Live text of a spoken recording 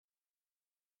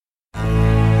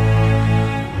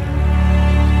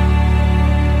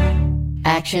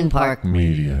Action Park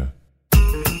Media.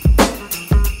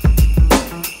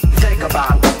 Think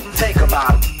about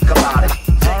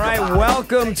it. All right,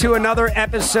 welcome to another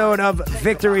episode of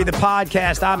Victory, the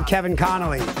podcast. I'm Kevin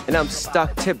Connolly. And I'm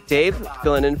Stock Tip Dave,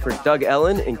 filling in for Doug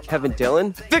Ellen and Kevin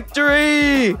Dillon.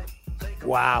 Victory!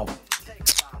 Wow.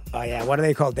 Oh, yeah. What are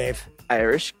they called, Dave?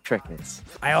 Irish crickets.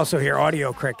 I also hear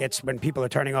audio crickets when people are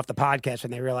turning off the podcast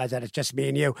when they realize that it's just me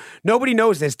and you. Nobody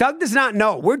knows this. Doug does not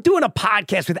know. We're doing a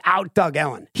podcast without Doug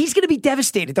Ellen. He's going to be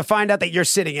devastated to find out that you're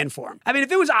sitting in for him. I mean,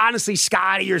 if it was honestly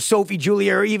Scotty or Sophie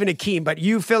Julia or even Akeem, but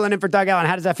you filling in for Doug Ellen,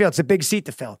 how does that feel? It's a big seat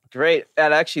to fill. Great.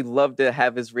 I'd actually love to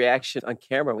have his reaction on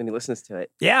camera when he listens to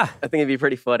it. Yeah. I think it'd be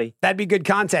pretty funny. That'd be good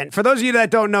content. For those of you that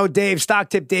don't know Dave, Stock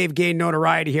Tip Dave gained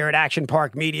notoriety here at Action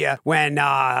Park Media when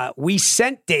we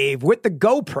sent Dave with the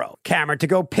GoPro camera to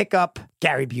go pick up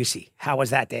Gary Busey. How was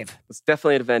that, Dave? It's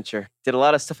definitely an adventure. Did a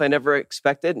lot of stuff I never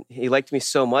expected. He liked me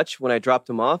so much when I dropped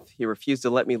him off, he refused to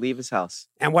let me leave his house.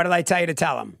 And what did I tell you to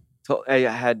tell him? I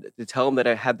had to tell him that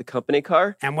I had the company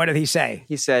car. And what did he say?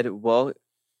 He said, well,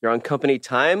 you're on company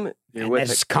time.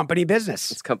 It's company business.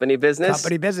 It's company business.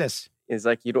 Company business. He's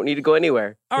like, you don't need to go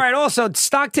anywhere. All right. Also,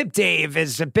 Stock Tip Dave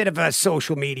is a bit of a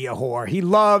social media whore. He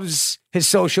loves his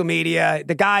social media.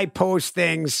 The guy posts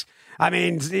things. I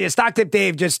mean, Stock Tip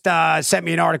Dave just sent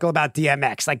me an article about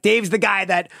DMX. Like, Dave's the guy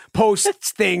that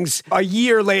posts things a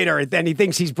year later, then he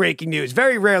thinks he's breaking news.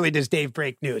 Very rarely does Dave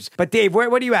break news. But Dave,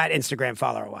 what are you at Instagram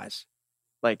follower-wise?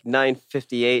 Like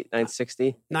 958,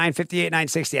 960. 958,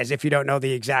 960, as if you don't know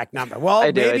the exact number. Well, I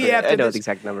do. maybe I know the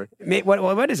exact number.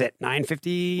 What is it?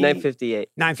 950? 958.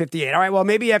 958. All right, well,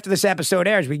 maybe after this episode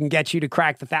airs, we can get you to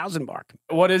crack the 1,000 mark.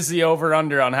 What is the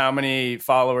over-under on how many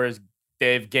followers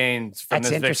Dave gains from That's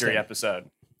this interesting. Victory episode?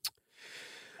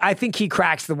 I think he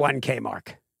cracks the 1K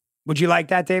mark. Would you like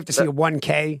that, Dave, to see a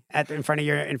 1K in front of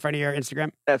your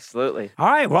Instagram? Absolutely. All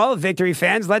right, well, Victory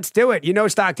fans, let's do it. You know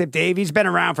Stock Tip Dave. He's been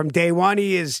around from day one.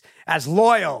 He is as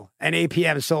loyal an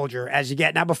APM soldier as you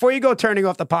get. Now, before you go turning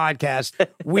off the podcast,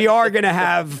 we are going to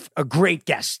have a great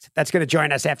guest that's going to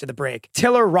join us after the break.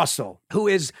 Tiller Russell, who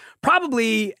is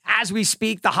probably, as we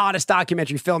speak, the hottest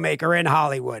documentary filmmaker in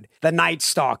Hollywood. The Night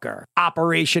Stalker,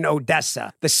 Operation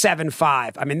Odessa, The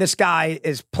 7-5. I mean, this guy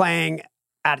is playing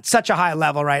at such a high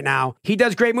level right now. He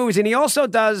does great movies, and he also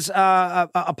does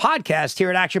a podcast here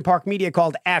at Action Park Media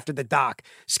called After the Doc.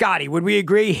 Scotty, would we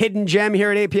agree? Hidden gem here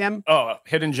at APM? Oh,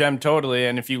 hidden gem, totally.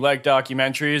 And if you like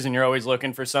documentaries and you're always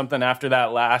looking for something after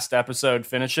that last episode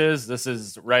finishes, this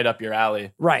is right up your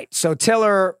alley. Right. So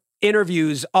Tiller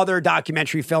interviews other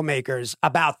documentary filmmakers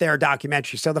about their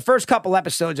documentary. So the first couple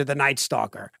episodes of The Night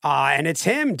Stalker, and it's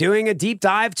him doing a deep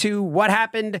dive to what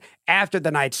happened after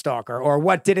The Night Stalker or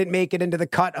what didn't make it into the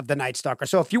cut of The Night Stalker.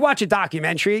 So if you watch a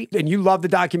documentary and you love the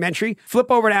documentary,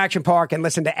 flip over to Action Park and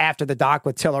listen to After the Doc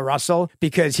with Tiller Russell,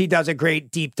 because he does a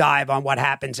great deep dive on what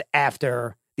happens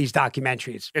after these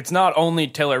documentaries. It's not only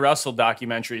Tiller Russell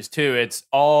documentaries, too. It's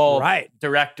all right.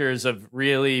 Directors of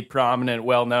really prominent,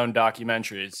 well-known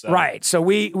documentaries. So. Right. So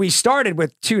we started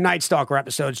with 2 Night Stalker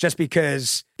episodes just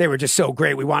because they were just so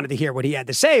great. We wanted to hear what he had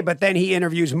to say. But then he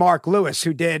interviews Mark Lewis,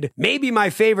 who did maybe my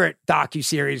favorite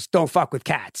docuseries, Don't Fuck with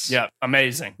Cats. Yeah,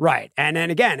 amazing. Right. And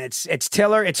then again, it's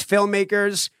Tiller, it's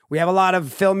filmmakers. We have a lot of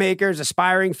filmmakers,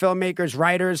 aspiring filmmakers,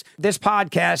 writers. This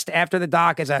podcast, After the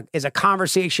Doc, is a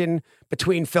conversation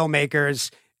between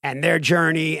filmmakers and their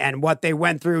journey and what they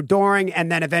went through during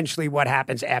and then eventually what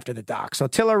happens after the doc. So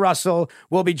Tiller Russell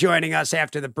will be joining us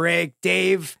after the break.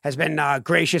 Dave has been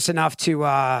gracious enough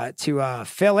to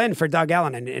fill in for Doug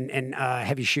Ellen in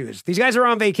heavy shoes. These guys are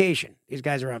on vacation. Is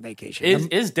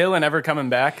Dylan ever coming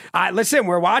back? Listen,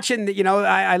 we're watching,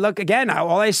 I look again,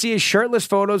 all I see is shirtless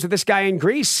photos of this guy in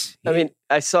Greece. I mean,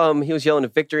 I saw him, he was yelling a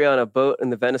victory on a boat in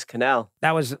the Venice Canal.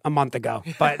 That was a month ago,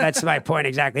 but that's my point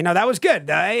exactly. No, that was good.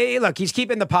 Look, he's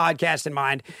keeping the podcast in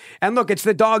mind. And look, it's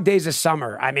the dog days of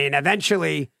summer. I mean,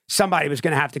 eventually somebody was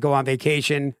going to have to go on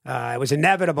vacation. It was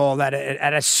inevitable that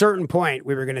at a certain point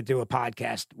we were going to do a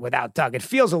podcast without Doug. It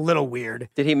feels a little weird.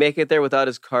 Did he make it there without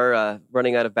his car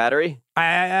running out of battery?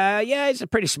 Yeah, he's a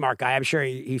pretty smart guy. I'm sure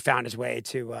he found his way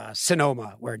to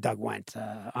Sonoma, where Doug went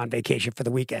on vacation for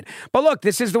the weekend. But look,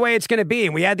 this is the way it's going to be.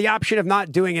 And we had the option of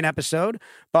not doing an episode.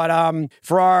 But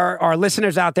for our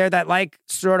listeners out there that like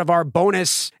sort of our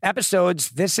bonus episodes,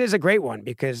 this is a great one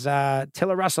because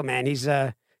Tiller Russell, man, he's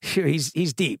he's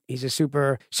deep. He's a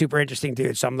super interesting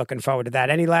dude. So I'm looking forward to that.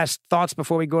 Any last thoughts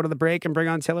before we go to the break and bring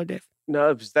on Tiller, Dave?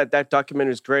 No, it was that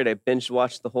documentary is great. I binge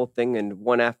watched the whole thing in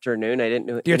one afternoon. I didn't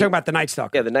know. You're talking about the Night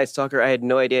Stalker. Yeah, the Night Stalker. I had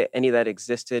no idea any of that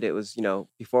existed. It was,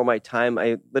 before my time.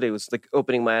 I literally was like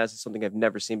opening my eyes to something I've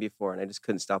never seen before, and I just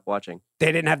couldn't stop watching.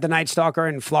 They didn't have the Night Stalker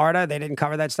in Florida? They didn't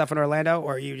cover that stuff in Orlando?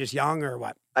 Or are you just young or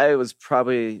what? I was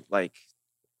probably like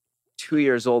 2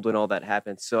 years old when all that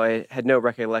happened. So I had no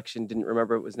recollection, didn't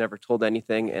remember, it was never told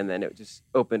anything. And then it just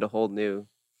opened a whole new.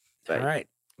 All right.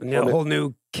 A whole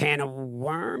new can of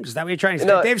worms? Is that what you're trying to say?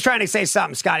 No, Dave's trying to say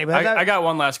something, Scotty. But I got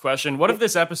one last question. What if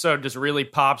this episode just really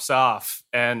pops off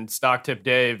and Stock Tip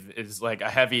Dave is like a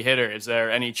heavy hitter? Is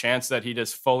there any chance that he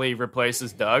just fully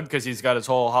replaces Doug? Because he's got his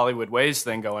whole Hollywood Ways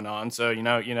thing going on. So, you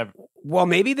never. Well,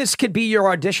 maybe this could be your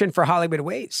audition for Hollywood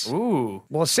Ways. Ooh.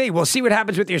 We'll see. We'll see what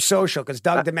happens with your social, because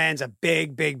Doug demands a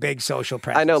big social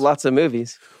presence. I know lots of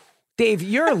movies. Dave,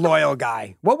 you're a loyal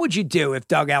guy. What would you do if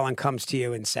Doug Ellen comes to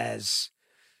you and says,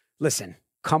 listen,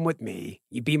 come with me.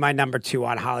 You be my number 2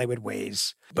 on Hollywood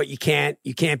Ways, but you can't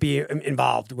be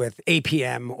involved with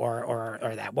APM or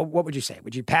that. What would you say?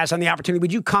 Would you pass on the opportunity?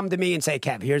 Would you come to me and say,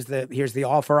 Kev, here's the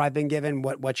offer I've been given.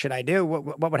 What should I do?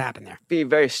 What would happen there? Be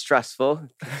very stressful,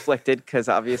 conflicted, because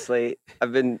obviously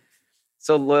I've been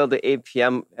so loyal to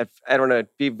APM. I don't know.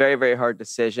 It'd be a very, very hard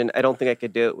decision. I don't think I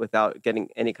could do it without getting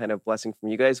any kind of blessing from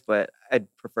you guys, but I'd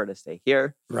prefer to stay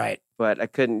here. Right. But I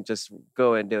couldn't just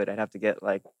go and do it. I'd have to get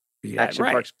Action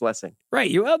Park's blessing.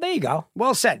 Right. Well, there you go.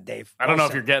 Well said, Dave. I don't know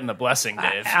if you're getting the blessing,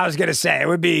 Dave. I was going to say, it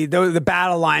would be, the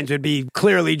battle lines would be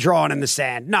clearly drawn in the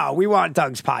sand. No, we want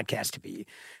Doug's podcast to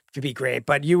be great,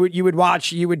 but you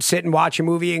would sit and watch a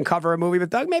movie and cover a movie with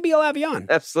Doug. Maybe he'll have you on.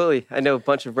 Absolutely. I know a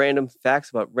bunch of random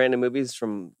facts about random movies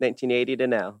from 1980 to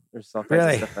now. There's all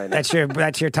kinds of stuff I know.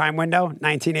 That's your time window,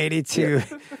 1980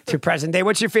 to present day.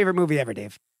 What's your favorite movie ever,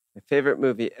 Dave? My favorite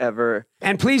movie ever.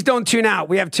 And please don't tune out.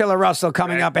 We have Tiller Russell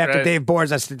coming up after Dave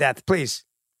bores us to death. Please.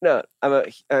 No,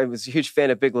 I was a huge fan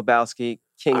of Big Lebowski,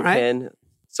 Kingpin,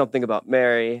 Something About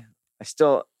Mary.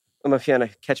 I'm a fan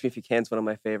of Catch Me If You Can. It's one of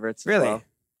my favorites. Really? Well.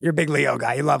 You're a big Leo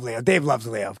guy. You love Leo. Dave loves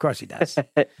Leo. Of course he does.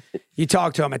 You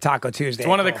talk to him at Taco Tuesday. It's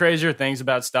one of the crazier things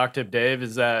about Stock Tip Dave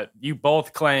is that you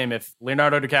both claim if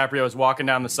Leonardo DiCaprio is walking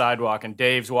down the sidewalk and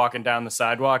Dave's walking down the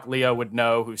sidewalk, Leo would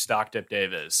know who Stock Tip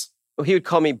Dave is. Well, he would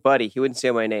call me Buddy. He wouldn't say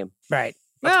my name. Right.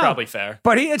 That's probably fair.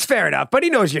 But it's fair enough. But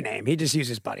he knows your name. He just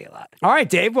uses Buddy a lot. All right,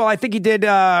 Dave. Well, I think you did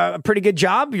a pretty good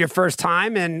job your first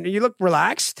time, and you look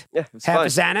relaxed. Yeah, it was Half fun. a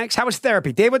Xanax. How was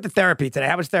therapy? Dave went to therapy today.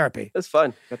 How was therapy? It was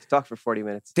fun. Got to talk for 40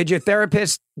 minutes. Did your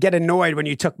therapist get annoyed when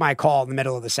you took my call in the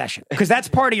middle of the session? Because that's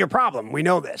part of your problem. We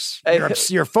know this.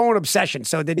 Your phone obsession.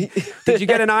 So did you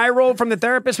get an eye roll from the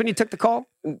therapist when you took the call?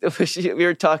 We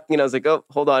were talking, and I was like, "Oh,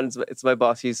 hold on, it's my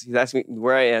boss. He's asking me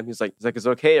where I am." He's like, "Is it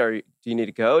okay? Do you need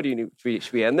to go?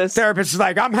 Should we end this?" Therapist is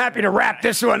like, "I'm happy to wrap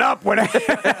this one up.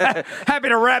 Happy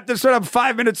to wrap this one up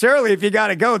 5 minutes early if you got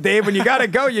to go, Dave. When you got to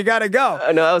go, you got to go."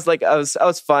 No, I was like, I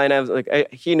was fine. I was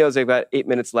like, he knows I've got 8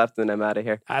 minutes left, and I'm out of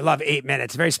here. I love 8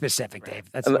 minutes. Very specific, Dave.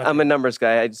 I'm a numbers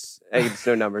guy. I just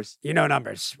know numbers. You know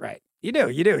numbers, right? You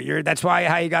do. That's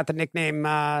how you got the nickname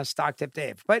Stock Tip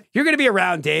Dave. But you're going to be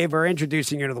around, Dave. We're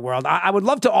introducing you to the world. I would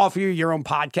love to offer you your own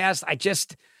podcast. I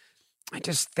just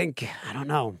think, I don't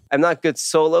know. I'm not good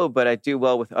solo, but I do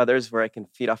well with others where I can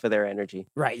feed off of their energy.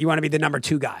 Right. You want to be the number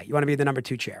 2 guy. You want to be the number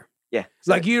 2 chair. Yeah.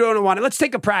 Like you don't want to. Let's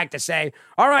take a practice. Say,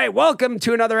 all right, welcome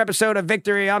to another episode of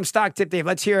Victory. I'm Stock Tip Dave.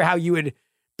 Let's hear how you would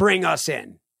bring us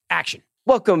in. Action.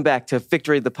 Welcome back to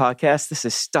Victory, the podcast. This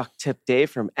is Stock Tip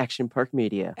Dave from Action Park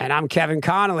Media. And I'm Kevin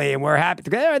Connolly, and we're happy.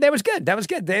 That was good. That was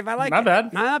good, Dave. I like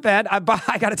it. Not bad. I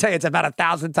got to tell you, it's about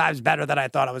 1,000 times better than I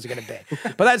thought it was going to be.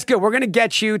 But that's good. We're going to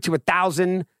get you to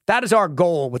 1,000. That is our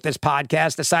goal with this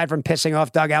podcast, aside from pissing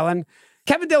off Doug Ellen.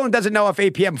 Kevin Dillon doesn't know if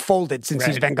APM folded since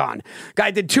he's been gone.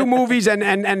 Guy did 2 movies and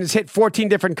has hit 14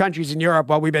 different countries in Europe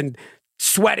while we've been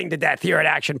sweating to death here at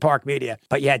Action Park Media.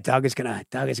 But yeah,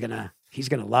 he's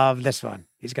going to love this one.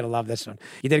 He's going to love this one.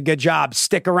 You did a good job.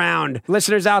 Stick around.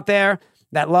 Listeners out there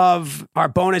that love our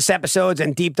bonus episodes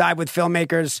and deep dive with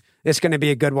filmmakers, it's going to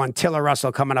be a good one. Tiller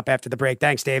Russell coming up after the break.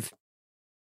 Thanks, Dave.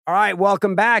 All right,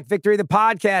 welcome back. Victory, the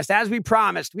podcast. As we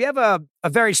promised, we have a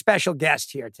very special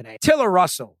guest here today. Tiller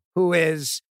Russell, who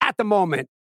is, at the moment,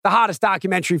 the hottest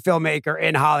documentary filmmaker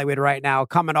in Hollywood right now,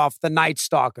 coming off The Night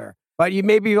Stalker. But you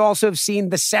maybe also have seen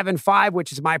The 7-5,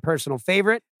 which is my personal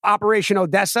favorite. Operation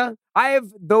Odessa. I have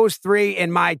those 3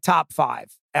 in my top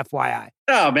 5, FYI.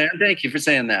 Oh, man, thank you for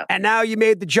saying that. And now you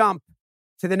made the jump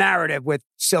to the narrative with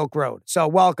Silk Road. So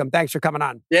welcome. Thanks for coming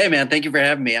on. Yeah, man, thank you for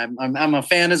having me. I'm a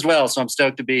fan as well, so I'm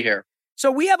stoked to be here.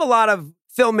 So we have a lot of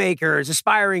filmmakers,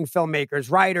 aspiring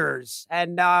filmmakers, writers,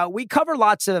 and we cover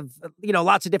lots of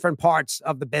different parts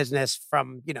of the business,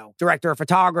 from director of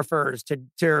photographers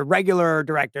to regular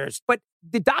directors. But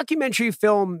the documentary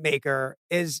filmmaker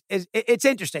it's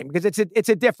interesting because it's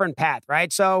a different path,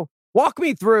 right? So walk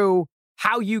me through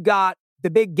how you got the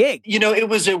big gig. It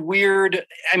was a weird,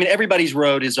 everybody's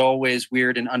road is always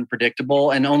weird and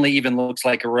unpredictable and only even looks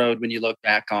like a road when you look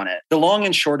back on it. The long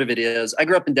and short of it is, I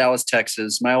grew up in Dallas,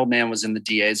 Texas. My old man was in the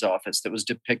DA's office that was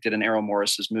depicted in Errol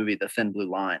Morris's movie, The Thin Blue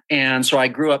Line. And so I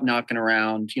grew up knocking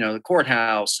around, the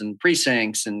courthouse and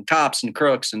precincts and cops and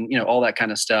crooks and, all that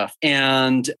kind of stuff.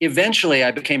 And eventually I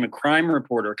became a crime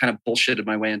reporter, kind of bullshitted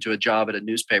my way into a job at a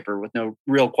newspaper with no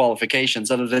real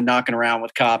qualifications other than knocking around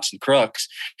with cops and crooks.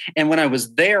 And when I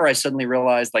was there, I suddenly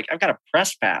realized, I've got a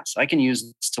press pass. I can use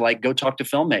this to go talk to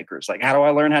filmmakers. How do I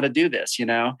learn how to do this?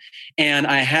 And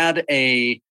I had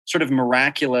a sort of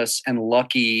miraculous and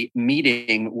lucky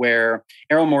meeting where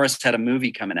Errol Morris had a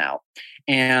movie coming out.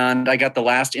 And I got the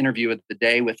last interview of the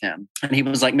day with him. And he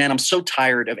was like, man, I'm so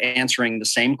tired of answering the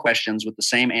same questions with the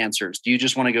same answers. Do you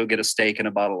just want to go get a steak and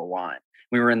a bottle of wine?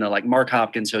 We were in the Mark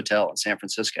Hopkins Hotel in San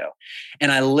Francisco.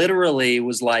 And I literally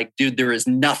was like, dude, there is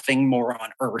nothing more on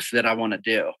earth that I want to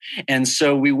do. And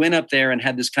so we went up there and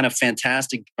had this kind of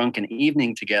fantastic drunken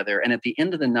evening together. And at the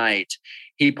end of the night,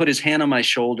 he put his hand on my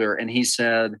shoulder and he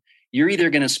said, you're either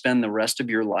going to spend the rest of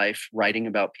your life writing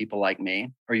about people like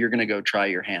me, or you're going to go try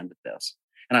your hand at this.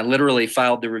 And I literally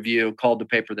filed the review, called the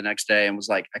paper the next day and was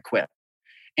like, I quit.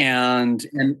 And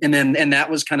that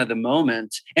was kind of the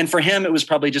moment. And for him, it was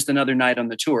probably just another night on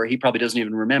the tour. He probably doesn't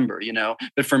even remember,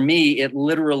 but for me, it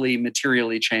literally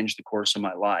materially changed the course of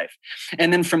my life.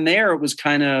 And then from there, it was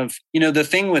kind of, the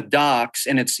thing with docs,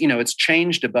 and it's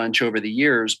changed a bunch over the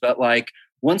years, but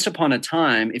once upon a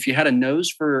time, if you had a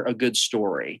nose for a good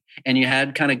story and you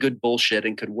had kind of good bullshit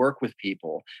and could work with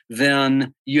people,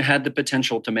 then you had the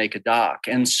potential to make a doc.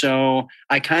 And so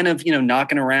I kind of,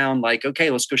 knocking around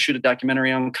okay, let's go shoot a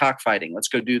documentary on cockfighting. Let's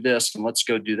go do this and let's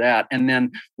go do that. And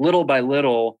then little by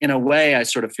little, in a way, I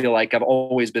sort of feel like I've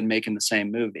always been making the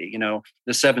same movie.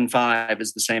 The 7-5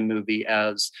 is the same movie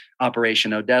as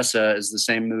Operation Odessa, is the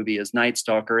same movie as Night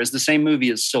Stalker, is the same movie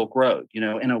as Silk Road.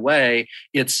 In a way,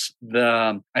 it's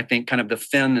I think kind of the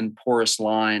thin and porous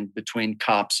line between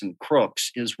cops and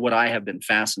crooks is what I have been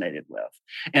fascinated with.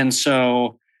 And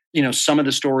so, some of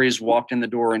the stories walked in the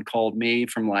door and called me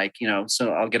from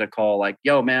so I'll get a call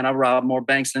yo, man, I robbed more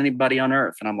banks than anybody on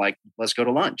earth. And I'm like, let's go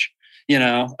to lunch,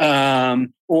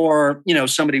 or,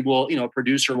 somebody will, a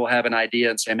producer will have an idea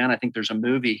and say, man, I think there's a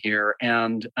movie here.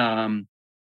 And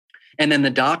then the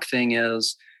doc thing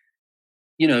is,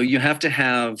 you have to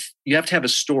have a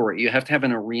story, you have to have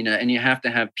an arena, and you have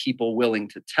to have people willing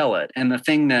to tell it. And the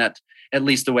thing that, at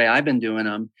least the way I've been doing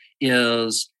them,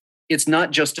 is it's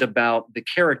not just about the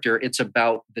character, it's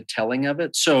about the telling of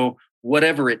it. So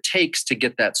whatever it takes to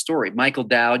get that story. Michael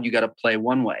Dowd, you got to play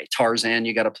one way. Tarzan,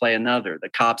 you got to play another. The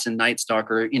cops in Night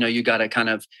Stalker, you got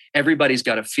to everybody's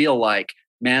got to feel like,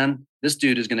 man, this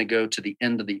dude is going to go to the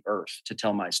end of the earth to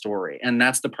tell my story. And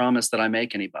that's the promise that I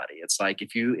make anybody. It's like,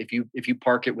 if you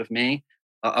park it with me,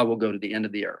 I will go to the end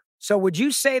of the earth. So would you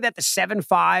say that the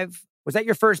 7-5, was that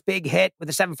your first big hit with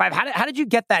the 7-5? How did you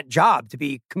get that job, to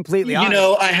be completely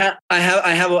honest? I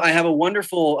have a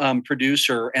wonderful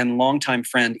producer and longtime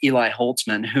friend, Eli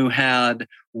Holtzman, who had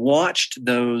watched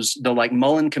the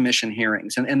Mullen Commission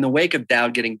hearings. And in the wake of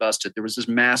Dowd getting busted, there was this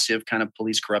massive kind of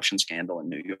police corruption scandal in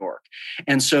New York.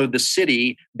 And so the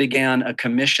city began a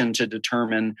commission to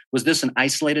determine, was this an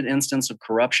isolated instance of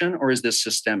corruption or is this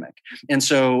systemic? And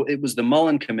so it was the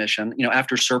Mullen Commission.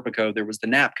 After Serpico, there was the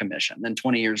Knapp Commission. Then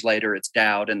 20 years later, it's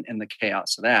Dowd and the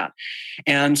chaos of that.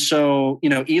 And so,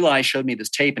 Eli showed me this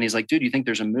tape and he's like, dude, you think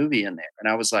there's a movie in there? And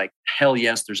I was like, hell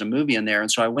yes, there's a movie in there. And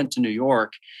so I went to New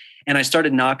York and I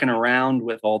started knocking around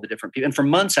with all the different people. And for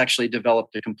months, actually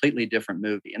developed a completely different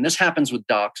movie. And this happens with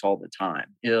docs all the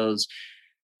time, is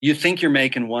you think you're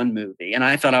making one movie. And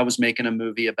I thought I was making a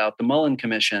movie about the Mullen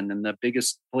Commission and the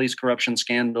biggest police corruption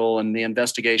scandal and the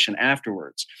investigation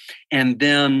afterwards. And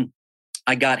then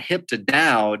I got hip to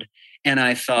Dowd and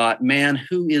I thought, man,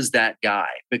 who is that guy?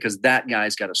 Because that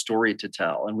guy's got a story to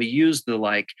tell. And we use the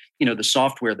the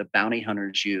software that bounty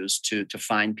hunters use to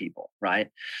find people, right?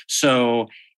 So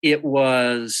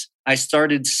I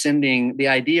started sending, the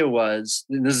idea was,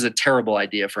 this is a terrible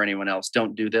idea for anyone else,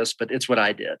 don't do this, but it's what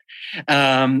I did.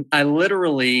 I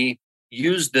literally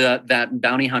used that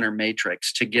bounty hunter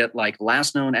matrix to get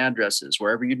last known addresses,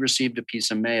 wherever you'd received a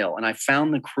piece of mail. And I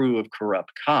found the crew of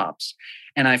corrupt cops.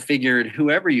 And I figured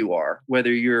whoever you are,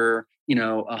 whether you're,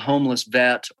 a homeless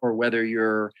vet or whether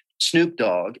you're Snoop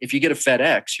Dogg, if you get a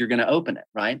FedEx, you're going to open it,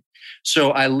 right?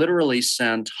 So I literally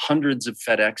sent hundreds of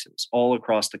FedExes all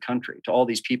across the country to all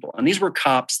these people. And these were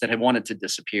cops that had wanted to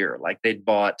disappear. Like they'd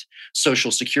bought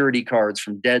social security cards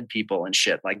from dead people and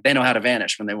shit. Like they know how to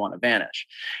vanish when they want to vanish.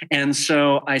 And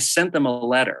so I sent them a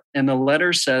letter. And the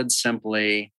letter said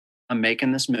simply, I'm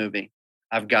making this movie.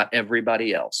 I've got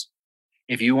everybody else.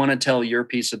 If you want to tell your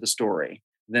piece of the story,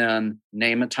 then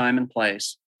name a time and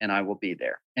place and I will be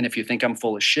there. And if you think I'm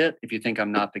full of shit, if you think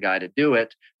I'm not the guy to do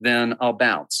it, then I'll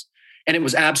bounce. And it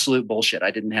was absolute bullshit.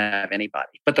 I didn't have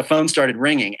anybody. But the phone started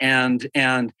ringing. And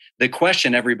the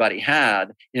question everybody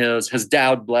had is, has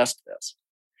Dowd blessed this?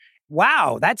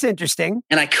 Wow, that's interesting.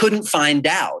 And I couldn't find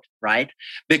Dowd, right?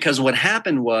 Because what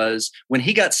happened was when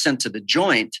he got sent to the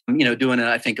joint, doing,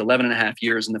 I think, 11 and a half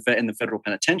years in the federal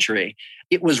penitentiary,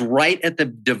 it was right at the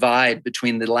divide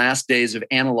between the last days of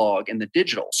analog and the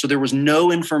digital. So there was no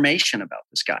information about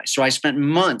this guy. So I spent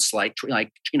months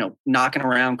knocking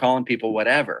around, calling people,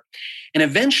 whatever. And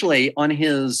eventually on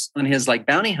his like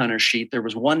bounty hunter sheet, there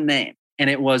was one name. And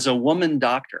it was a woman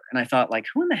doctor. And I thought, like,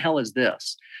 who in the hell is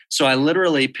this? So I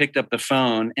literally picked up the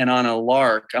phone and on a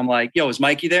lark, I'm like, yo, is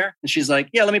Mikey there? And she's like,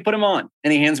 yeah, let me put him on.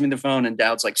 And he hands me the phone and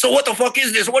Dowd's like, so what the fuck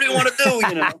is this? What do you want to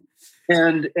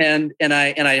do? And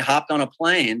I hopped on a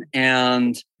plane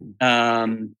and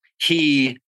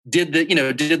he did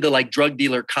the like drug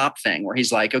dealer cop thing where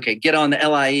he's like, okay, get on the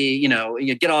LIE,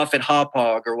 you get off at Hop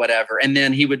Hog or whatever. And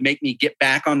then he would make me get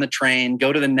back on the train,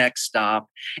 go to the next stop.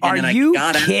 Are you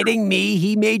kidding me?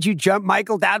 He made you jump.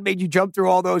 Michael Dowd made you jump through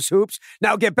all those hoops.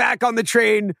 Now get back on the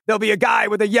train. There'll be a guy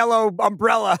with a yellow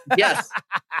umbrella. Yes.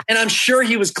 And I'm sure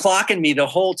he was clocking me the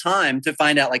whole time to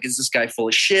find out, like, is this guy full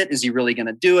of shit? Is he really going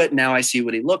to do it? Now I see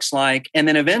what he looks like. And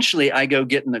then eventually I go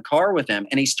get in the car with him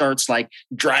and he starts like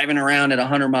driving around at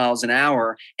 100 miles an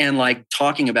hour and like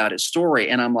talking about his story.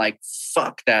 And I'm like,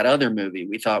 fuck that other movie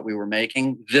we thought we were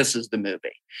making. This is the movie.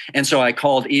 And so I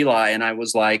called Eli and I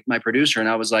was like, my producer, and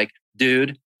I was like,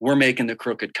 dude, we're making the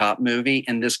Crooked Cop movie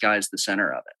and this guy's the center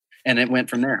of it. And it went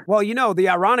from there. Well, the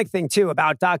ironic thing too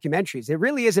about documentaries, it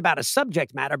really is about a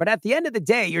subject matter, but at the end of the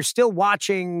day, you're still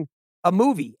watching a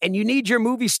movie and you need your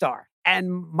movie star.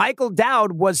 And Michael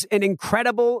Dowd was an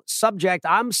incredible subject.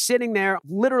 I'm sitting there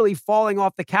literally falling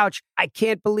off the couch. I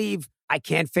can't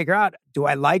figure out, do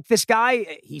I like this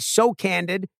guy? He's so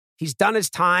candid. He's done his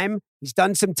time. He's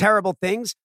done some terrible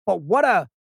things, but what a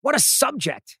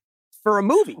subject for a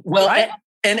movie. Well, right?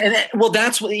 And well,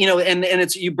 that's what, and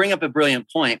it's, you bring up a brilliant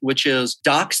point, which is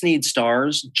docs need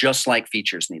stars just like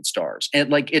features need stars. And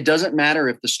like, it doesn't matter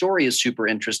if the story is super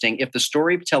interesting. If the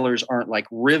storytellers aren't like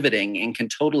riveting and can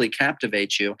totally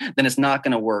captivate you, then it's not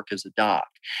going to work as a doc.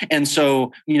 And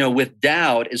so, with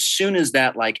Dowd, as soon as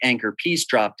that like anchor piece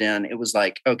dropped in, it was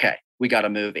like, okay, we got a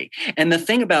movie. And the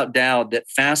thing about Dowd that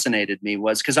fascinated me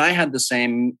was because I had the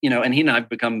same, and he and I've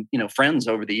become, friends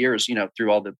over the years,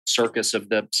 through all the circus of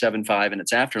the 7-5 and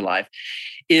its afterlife,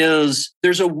 is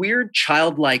there's a weird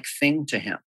childlike thing to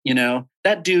him.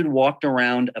 That dude walked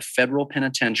around a federal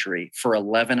penitentiary for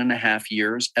 11 and a half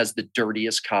years as the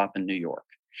dirtiest cop in New York.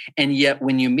 And yet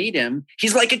when you meet him,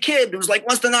 he's like a kid who's like,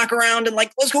 wants to knock around and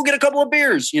like, let's go get a couple of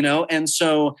beers, And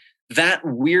so that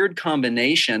weird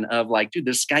combination of like, dude,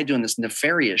 this guy doing this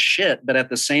nefarious shit, but at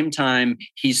the same time,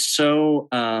 he's so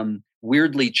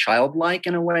weirdly childlike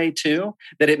in a way too,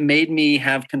 that it made me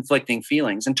have conflicting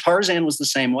feelings. And Tarzan was the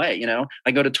same way.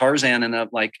 I go to Tarzan in a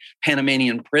like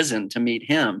Panamanian prison to meet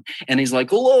him. And he's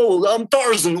like, hello, I'm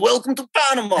Tarzan. Welcome to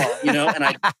Panama. And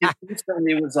I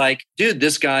instantly was like, dude,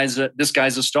 this guy's a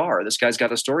star. This guy's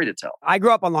got a story to tell. I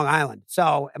grew up on Long Island.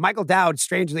 So Michael Dowd,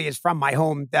 strangely, is from my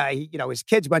home. His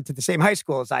kids went to the same high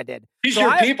school as I did. He's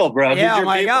your people, bro. Yeah, oh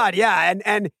my God. Yeah.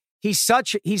 And he's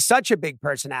such a big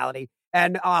personality.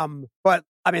 And, but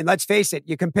I mean, let's face it,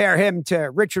 you compare him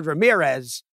to Richard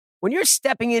Ramirez, when you're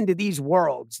stepping into these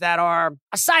worlds that are,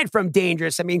 aside from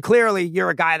dangerous, I mean, clearly you're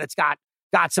a guy that's got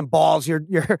some balls. You're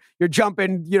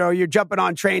jumping, you're jumping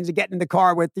on trains and getting in the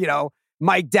car with,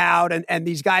 Mike Dowd and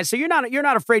these guys. So you're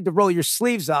not afraid to roll your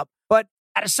sleeves up. But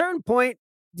at a certain point,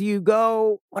 do you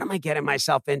go, what am I getting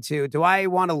myself into? Do I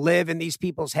want to live in these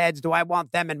people's heads? Do I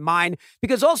want them in mine?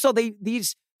 Because also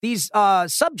these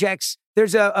subjects,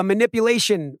 there's a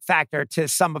manipulation factor to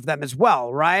some of them as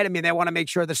well, right? I mean, they want to make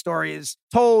sure the story is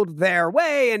told their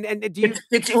way. And do you...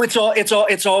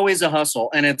 it's always a hustle.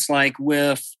 And it's like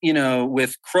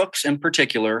with crooks in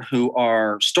particular, who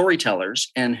are storytellers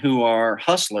and who are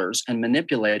hustlers and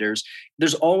manipulators,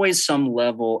 there's always some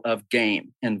level of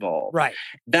game involved. Right.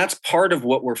 That's part of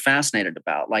what we're fascinated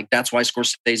about. Like, that's why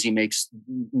Scorsese makes,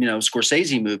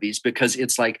 Scorsese movies, because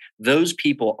it's like those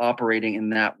people operating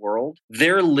in that world,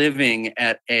 they're living living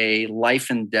at a life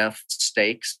and death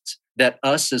stakes that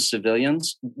us as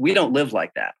civilians, we don't live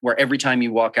like that, where every time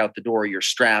you walk out the door, you're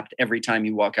strapped. Every time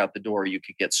you walk out the door, you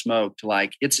could get smoked.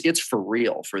 Like it's for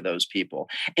real for those people.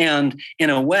 And in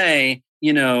a way,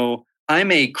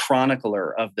 I'm a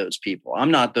chronicler of those people.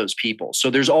 I'm not those people. So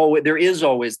there is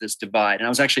always this divide. And I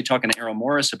was actually talking to Errol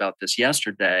Morris about this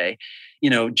yesterday.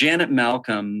 Janet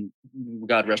Malcolm,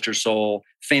 God rest her soul,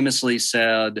 famously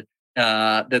said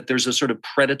that there's a sort of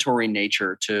predatory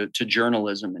nature to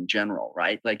journalism in general,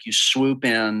 right? Like you swoop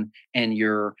in and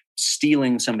you're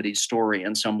stealing somebody's story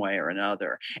in some way or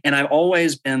another. And I've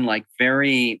always been like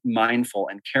very mindful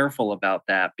and careful about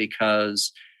that,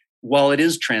 because while it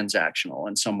is transactional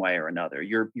in some way or another,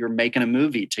 you're making a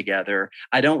movie together.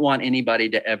 I don't want anybody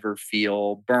to ever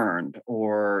feel burned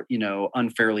or,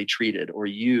 unfairly treated or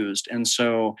used. And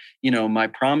so, my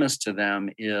promise to them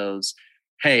is,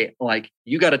 hey, like,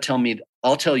 you got to tell me,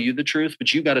 I'll tell you the truth,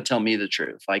 but you got to tell me the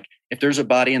truth. Like, if there's a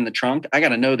body in the trunk, I got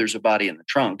to know there's a body in the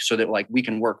trunk so that like we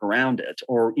can work around it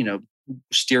or,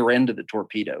 steer into the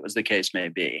torpedo, as the case may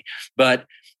be. But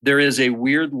there is a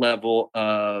weird level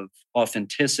of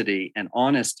authenticity and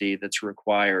honesty that's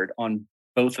required on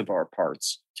both of our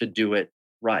parts to do it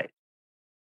right.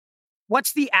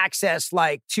 What's the access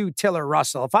like to Tiller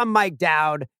Russell? If I'm Mike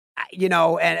Dowd,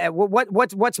 and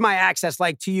what's my access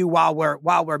like to you while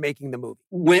we're making the movie?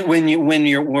 When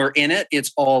we're in it,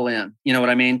 it's all in. You know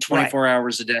what I mean? 24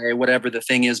 hours a day, whatever the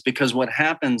thing is. Because what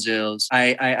happens is,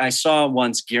 I saw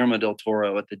once Guillermo del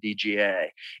Toro at the DGA,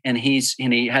 and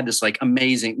he had this like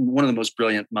amazing, one of the most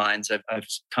brilliant minds I've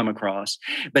come across.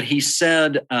 But he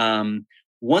said,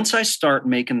 once I start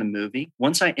making the movie,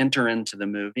 once I enter into the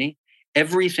movie,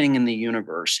 everything in the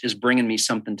universe is bringing me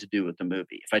something to do with the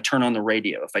movie. If I turn on the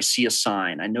radio, if I see a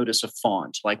sign, I notice a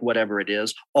font, like whatever it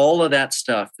is, all of that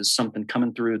stuff is something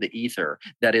coming through the ether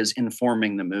that is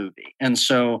informing the movie. And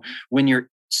so when you're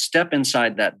step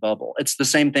inside that bubble, it's the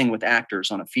same thing with actors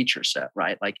on a feature set,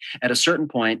 right? Like at a certain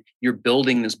point, you're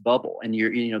building this bubble and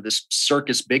you're, this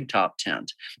circus big top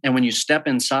tent. And when you step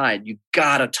inside, you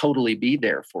gotta totally be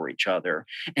there for each other.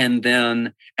 And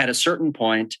then at a certain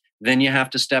point, then you have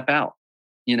to step out.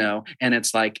 And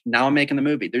it's like, now I'm making the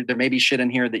movie. There may be shit in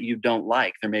here that you don't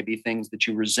like. There may be things that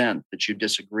you resent, that you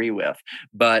disagree with.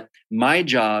 But my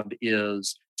job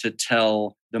is to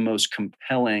tell the most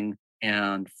compelling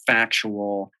and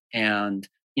factual and,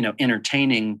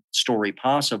 entertaining story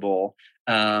possible,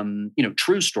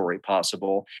 true story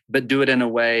possible, but do it in a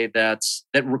way that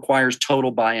requires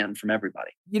total buy-in from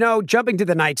everybody. Jumping to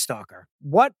the Night Stalker,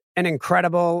 what an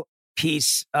incredible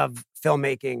piece of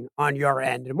filmmaking on your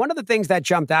end. And one of the things that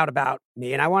jumped out about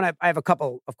me, and I have a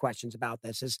couple of questions about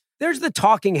this, is there's the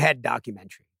Talking Head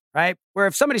documentary, right? Where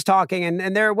if somebody's talking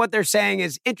and what they're saying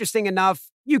is interesting enough,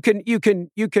 you can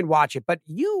watch it. But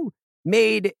you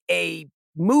made a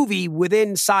movie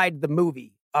inside the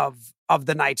movie of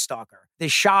the Night Stalker. The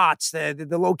shots, the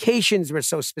locations were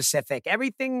so specific.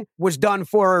 Everything was done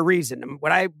for a reason. Am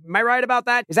I right about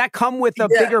that? Does that come with a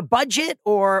bigger budget,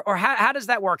 or how does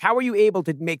that work? How are you able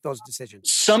to make those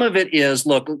decisions? Some of it is,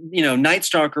 look, Night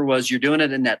Stalker you're doing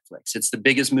it at Netflix. It's the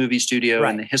biggest movie studio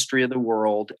in the history of the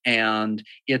world. And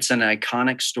it's an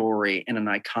iconic story in an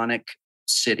iconic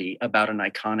city about an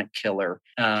iconic killer.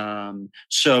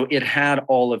 So it had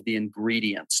all of the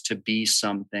ingredients to be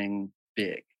something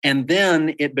big. And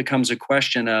then it becomes a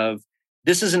question of,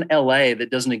 this is an LA that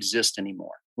doesn't exist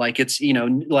anymore. Like it's,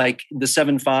 like the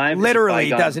 7-5 literally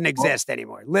doesn't exist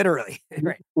anymore. Literally.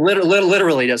 Right.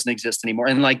 Literally doesn't exist anymore.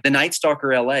 And like the Night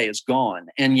Stalker LA is gone.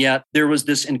 And yet there was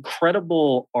this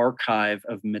incredible archive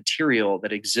of material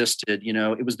that existed.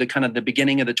 It was the kind of the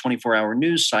beginning of the 24-hour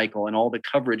news cycle and all the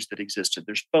coverage that existed.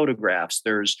 There's photographs,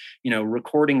 there's,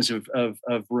 recordings of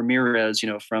Ramirez,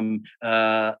 from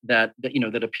that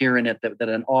appear in it, that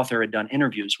an author had done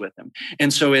interviews with him.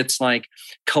 And so it's like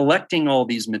collecting all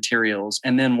these materials.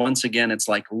 And then once again, it's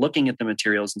like looking at the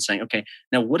materials and saying, okay,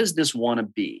 now what does this want to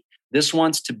be? This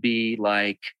wants to be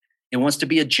like, it wants to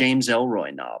be a James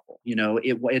Ellroy novel.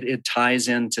 It ties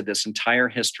into this entire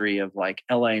history of like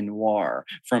LA noir,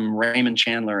 from Raymond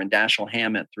Chandler and Dashiell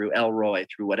Hammett through Ellroy,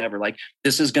 through whatever. Like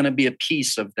this is going to be a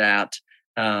piece of that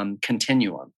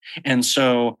continuum. And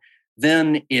so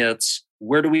then it's,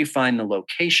 where do we find the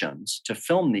locations to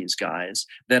film these guys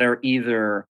that are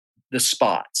either the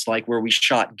spots, like where we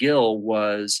shot Gil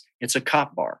was It's a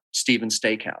cop bar, Stevens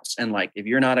Steakhouse. And like, if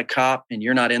you're not a cop and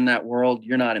you're not in that world,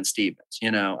 you're not in Stevens,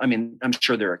 you know? I mean, I'm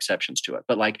sure there are exceptions to it,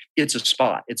 but like, it's a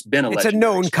spot. It's been a It's a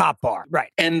known cop bar.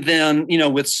 Right. And then, you know,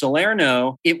 with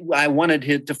Salerno, I wanted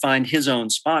him to find his own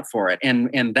spot for it.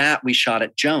 And that we shot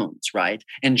at Jones, right?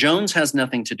 And Jones has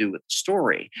nothing to do with the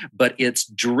story, but it's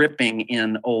dripping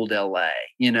in old LA,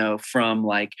 you know, from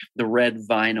like the red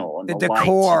vinyl and The the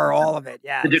decor, lights, all of it.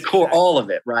 Yeah. the decor, all of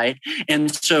it, right?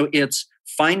 And so it's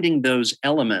finding those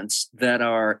elements that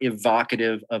are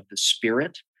evocative of the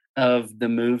spirit of the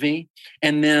movie.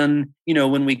 And then, you know,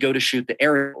 when we go to shoot the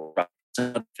aerial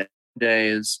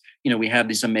days, you know, we have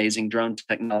these amazing drone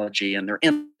technology and they're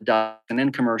in docs and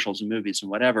in commercials and movies and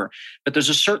whatever, but there's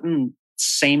a certain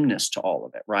sameness to all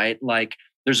of it, right? Like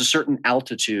there's a certain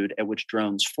altitude at which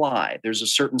drones fly. There's a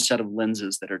certain set of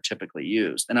lenses that are typically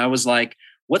used. And I was like,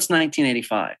 what's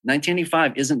 1985?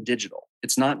 1985 isn't digital.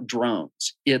 It's not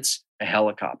drones. It's a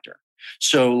helicopter.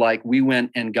 So like we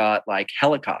went and got like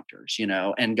helicopters, you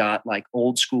know, and got like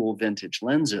old school vintage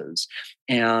lenses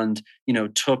and, you know,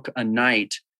 took a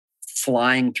night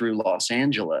flying through Los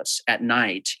Angeles at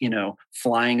night, you know,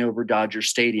 flying over Dodger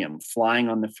Stadium, flying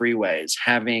on the freeways,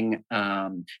 having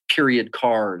period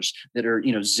cars that are,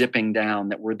 you know, zipping down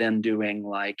that we're then doing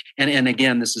like, and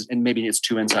again, this is, and maybe it's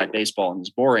too inside baseball and it's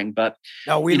boring, but.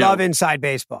 No, we love inside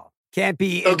baseball. Can't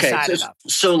be inside enough.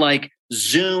 So like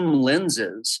zoom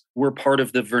lenses were part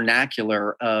of the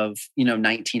vernacular of, you know,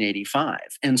 1985.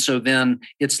 And so then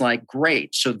it's like,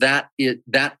 great. So that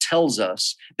tells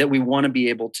us that we want to be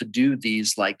able to do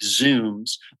these like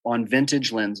zooms on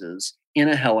vintage lenses in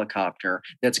a helicopter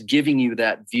that's giving you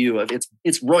that view of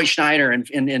it's Roy Schneider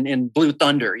and Blue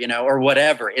Thunder, you know, or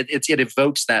whatever. It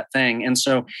evokes that thing. And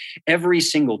so every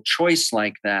single choice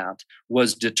like that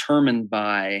was determined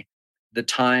by the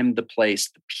time, the place,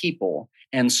 the people.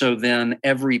 And so then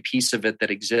every piece of it that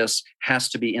exists has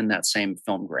to be in that same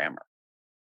film grammar.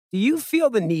 Do you feel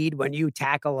the need when you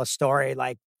tackle a story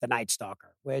like The Night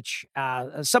Stalker, which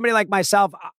somebody like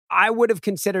myself, I would have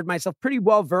considered myself pretty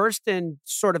well versed in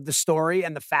sort of the story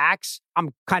and the facts.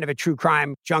 I'm kind of a true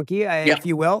crime junkie, if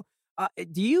you will.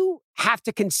 Do you have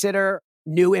to consider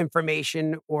new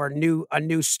information or a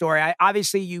new story?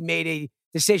 Obviously, you made a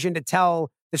decision to tell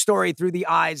the story through the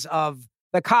eyes of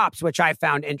the cops, which I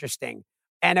found interesting.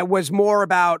 And it was more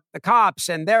about the cops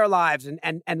and their lives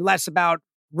and less about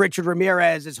Richard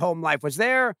Ramirez's home life. Was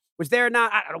there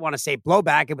not, I don't want to say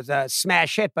blowback, it was a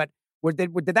smash hit, but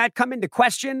did that come into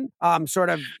question, sort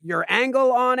of your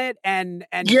angle on it? And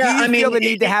do you feel the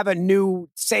need to have a new,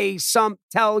 give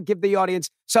the audience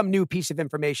some new piece of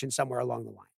information somewhere along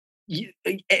the line?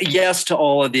 Yes to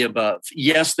all of the above.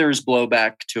 Yes, there's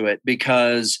blowback to it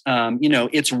because, you know,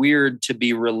 it's weird to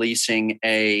be releasing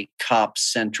a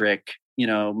cop-centric, you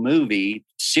know, movie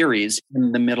series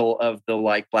in the middle of the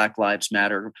like Black Lives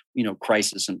Matter, you know,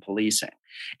 crisis in policing.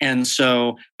 And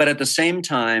so, but at the same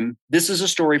time, this is a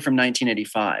story from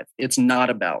 1985. It's not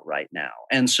about right now.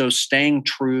 And so staying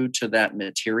true to that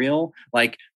material,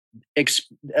 like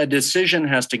a decision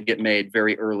has to get made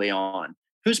very early on.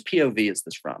 Whose POV is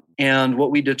this from? And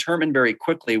what we determined very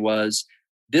quickly was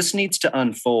this needs to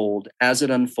unfold as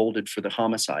it unfolded for the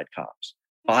homicide cops.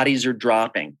 Bodies are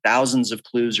dropping. Thousands of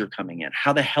clues are coming in.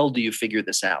 How the hell do you figure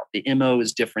this out? The MO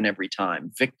is different every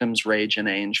time. Victims range in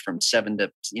age from 7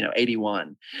 to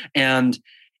 81. And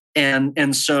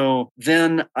so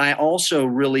then I also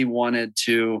really wanted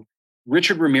to.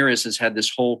 Richard Ramirez has had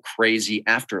this whole crazy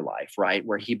afterlife, right?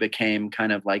 Where he became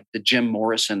kind of like the Jim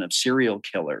Morrison of serial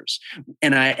killers.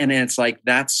 And it's like,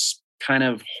 that's kind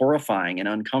of horrifying and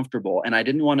uncomfortable. And I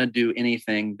didn't want to do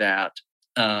anything that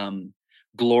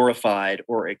glorified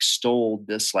or extolled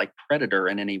this like predator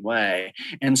in any way.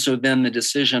 And so then the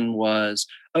decision was,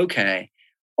 okay,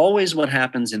 always what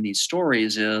happens in these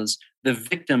stories is the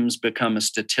victims become a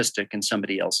statistic in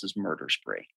somebody else's murder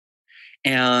spree.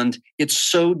 And it's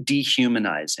so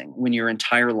dehumanizing when your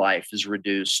entire life is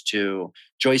reduced to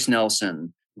Joyce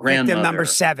Nelson, grandmother. Victim number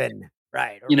 7,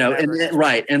 right? You know,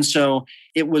 right. And so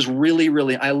it was really,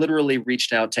 really, I literally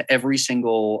reached out to every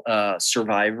single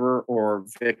survivor or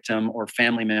victim or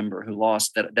family member who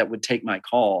lost that would take my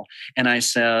call. And I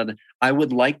said, I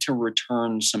would like to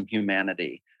return some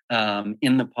humanity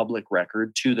in the public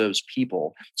record to those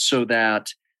people so that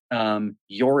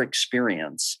your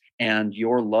experience and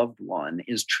your loved one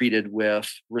is treated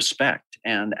with respect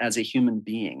and as a human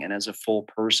being and as a full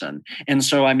person. And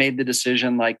so I made the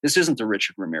decision, like, this isn't the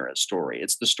Richard Ramirez story.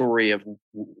 It's the story of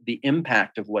the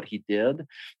impact of what he did.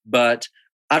 But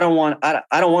I don't want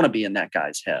to be in that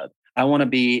guy's head. I want to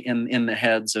be in the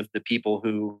heads of the people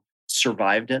who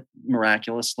survived it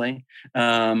miraculously,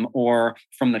 or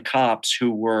from the cops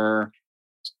who were,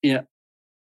 you know,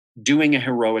 doing a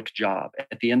heroic job.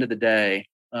 At the end of the day,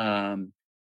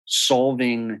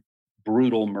 solving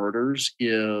brutal murders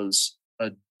is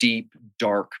a deep,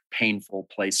 dark, painful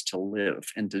place to live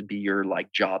and to be your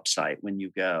like job site when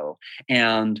you go.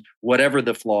 And whatever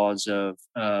the flaws of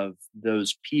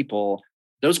those people,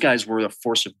 those guys were a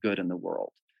force of good in the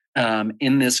world.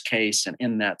 In this case and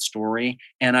in that story.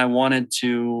 And I wanted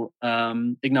to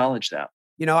acknowledge that.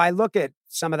 You know, I look at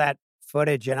some of that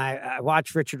footage and I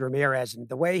watch Richard Ramirez and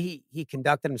the way he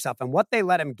conducted himself and what they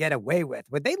let him get away with.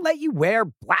 Would they let you wear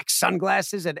black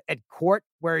sunglasses at court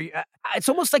where it's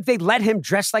almost like they let him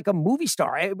dress like a movie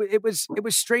star? It was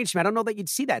strange to me. I don't know that you'd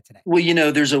see that today. Well, you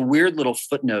know, there's a weird little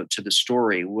footnote to the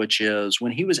story, which is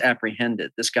when he was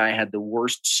apprehended, this guy had the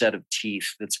worst set of teeth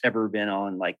that's ever been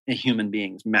on like a human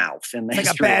being's mouth. And like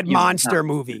a bad monster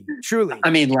movie, truly. I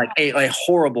mean, like a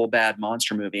horrible bad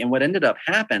monster movie. And what ended up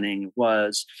happening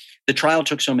was the trial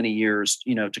took so many years,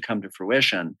 you know, to come to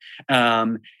fruition.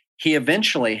 He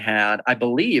eventually had, I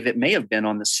believe it may have been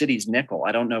on the city's nickel.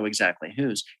 I don't know exactly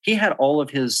whose. He had all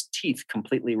of his teeth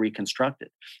completely reconstructed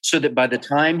so that by the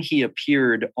time he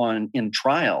appeared in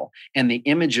trial and the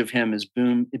image of him is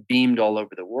beamed all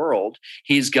over the world,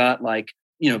 he's got like,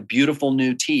 you know, beautiful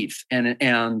new teeth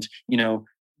and, you know,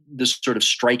 the sort of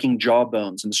striking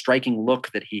jawbones and the striking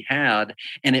look that he had.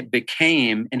 And it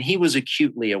became, and he was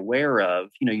acutely aware of,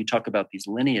 you know, you talk about these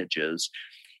lineages.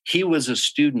 He was a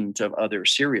student of other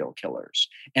serial killers.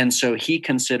 And so he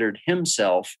considered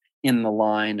himself in the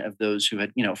line of those who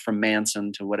had, you know, from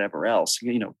Manson to whatever else,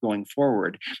 you know, going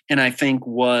forward. And I think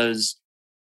was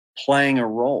playing a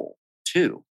role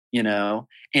too, you know,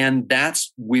 and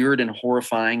that's weird and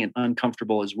horrifying and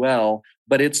uncomfortable as well,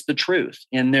 but it's the truth.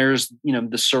 And there's, you know,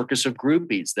 the circus of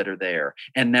groupies that are there.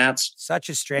 And that's such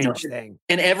a strange thing.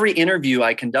 In every interview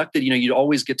I conducted, you know, you'd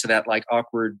always get to that like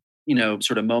awkward, you know,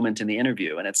 sort of moment in the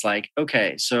interview. And it's like,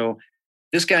 okay, so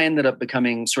this guy ended up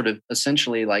becoming sort of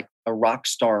essentially like a rock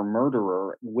star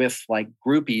murderer with like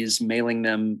groupies mailing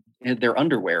them their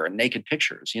underwear and naked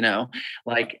pictures, you know,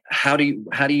 like, how do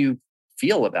you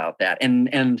feel about that?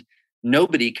 And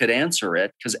nobody could answer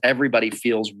it because everybody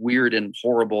feels weird and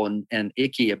horrible and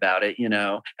icky about it, you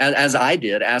know, as I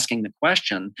did asking the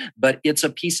question, but it's a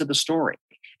piece of the story.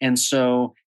 And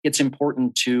so it's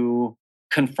important to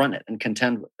confront it and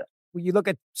contend with it. Well, you look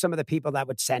at some of the people that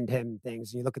would send him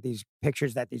things, and you look at these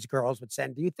pictures that these girls would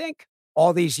send. Do you think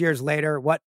all these years later,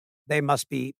 what they must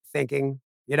be thinking?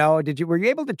 You know, were you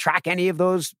able to track any of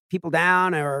those people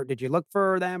down, or did you look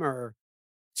for them? Or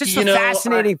it's just a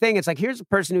fascinating thing. It's like, here's a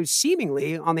person who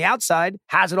seemingly on the outside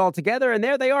has it all together, and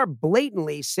there they are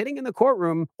blatantly sitting in the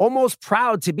courtroom, almost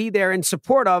proud to be there in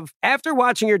support of. After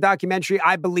watching your documentary,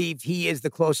 I believe he is the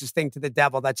closest thing to the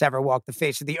devil that's ever walked the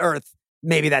face of the earth.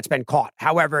 Maybe that's been caught.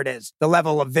 However it is, the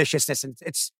level of viciousness, and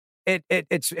it's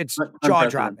jaw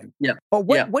dropping. Yeah. But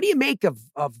what do you make of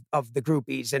the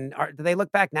groupies? And do they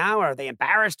look back now? Are they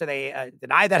embarrassed? Do they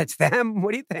deny that it's them?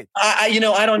 What do you think? I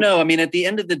don't know. I mean, at the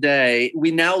end of the day,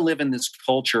 we now live in this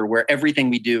culture where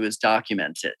everything we do is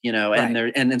documented, you know, and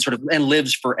right. and sort of and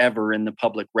lives forever in the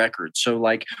public record. So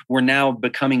like we're now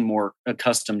becoming more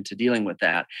accustomed to dealing with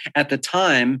that. At the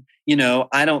time, you know,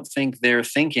 I don't think they're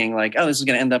thinking like, oh, this is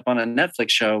going to end up on a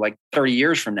Netflix show like 30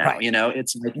 years from now. Right. You know,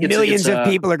 it's like millions of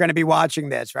people are going to be watching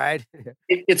this, right?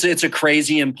 It's a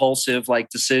crazy, impulsive like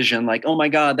decision. Like, oh my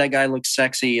God, that guy looks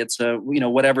sexy. It's a, you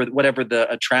know, whatever the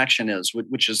attraction is,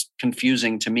 which is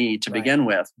confusing to me to begin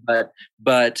with.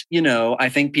 But you know, I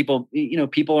think people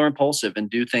are impulsive and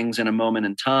do things in a moment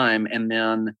in time,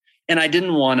 and I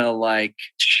didn't want to like,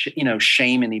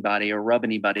 shame anybody or rub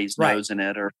anybody's nose in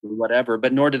it or whatever,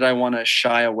 but nor did I want to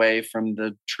shy away from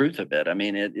the truth of it. I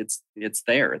mean, it's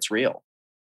there, it's real.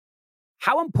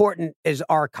 How important is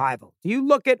archival? Do you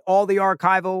look at all the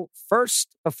archival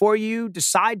first before you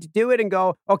decide to do it and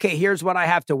go, okay, here's what I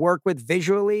have to work with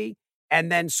visually,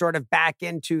 and then sort of back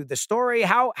into the story?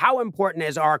 How important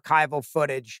is archival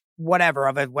footage, whatever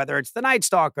of it, whether it's the Night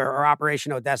Stalker or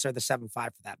Operation Odessa or the 7-5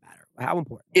 for that matter? How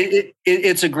important?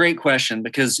 It's a great question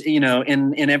because, you know,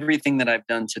 in everything that I've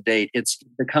done to date, it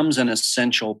becomes an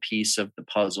essential piece of the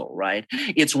puzzle, right?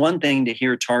 It's one thing to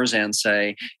hear Tarzan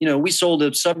say, you know, we sold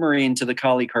a submarine to the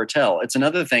Connolly cartel. It's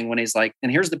another thing when he's like,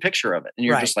 and here's the picture of it. And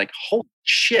you're just like, holy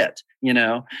shit, you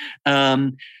know?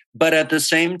 But at the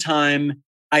same time,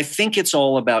 I think it's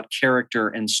all about character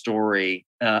and story.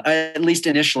 At least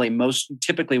initially,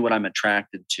 typically what I'm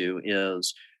attracted to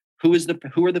is who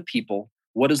are the people?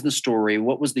 what is the story?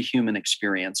 What was the human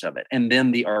experience of it? And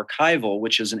then the archival,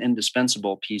 which is an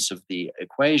indispensable piece of the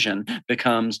equation,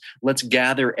 becomes let's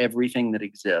gather everything that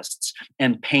exists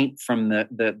and paint from the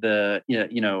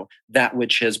that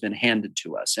which has been handed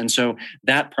to us. And so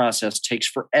that process takes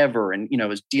forever, and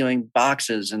is dealing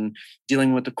boxes and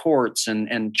dealing with the courts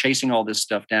and chasing all this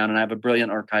stuff down. And I have a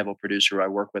brilliant archival producer who I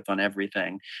work with on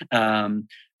everything.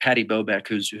 Patty Bobek,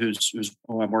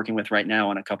 who I'm working with right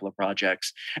now on a couple of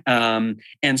projects. And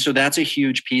so that's a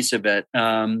huge piece of it.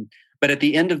 But at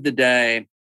the end of the day,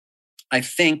 I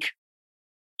think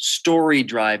story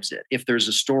drives it. If there's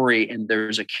a story and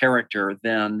there's a character,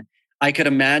 then I could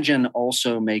imagine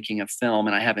also making a film,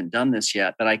 and I haven't done this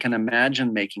yet, but I can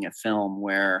imagine making a film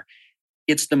where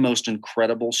it's the most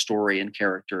incredible story and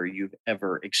character you've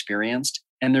ever experienced.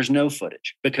 And there's no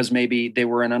footage because maybe they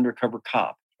were an undercover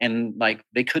cop and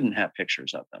they couldn't have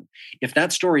pictures of them. If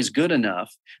that story is good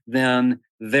enough, then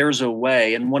there's a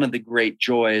way. And one of the great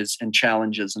joys and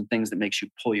challenges and things that makes you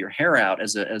pull your hair out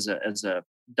as a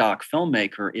doc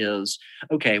filmmaker is,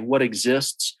 okay, what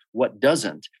exists, what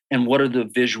doesn't, and what are the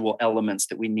visual elements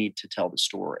that we need to tell the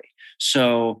story?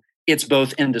 So it's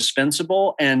both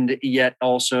indispensable, and yet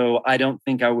also I don't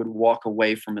think I would walk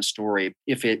away from a story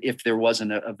if there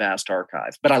wasn't a vast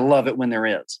archive. But I love it when there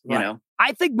is, you know?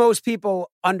 I think most people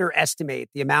underestimate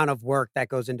the amount of work that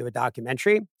goes into a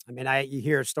documentary. I mean, you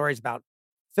hear stories about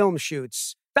film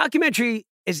shoots. Documentary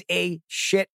is a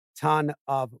shit ton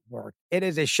of work. It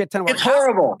is a shit ton of work. It's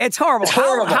horrible. It's horrible. It's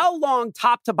horrible. How long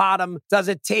top to bottom does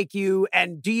it take you?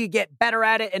 And do you get better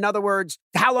at it? In other words,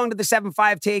 how long did the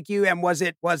 7.5 take you? And was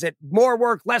it more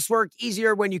work, less work,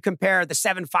 easier when you compare the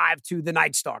 7.5 to the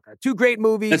Night Stalker? Two great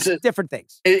movies, different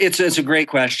things. It's a great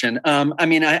question. I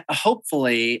mean,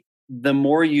 hopefully the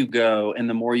more you go and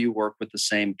the more you work with the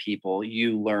same people,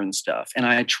 you learn stuff. And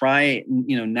I try,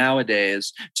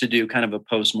 nowadays to do kind of a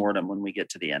postmortem when we get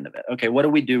to the end of it. Okay, what do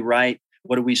we do right?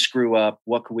 What do we screw up?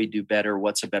 What could we do better?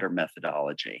 What's a better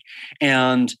methodology?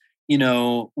 And,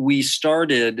 we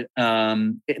started,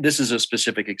 this is a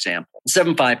specific example.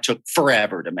 7.5 took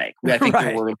forever to make. I think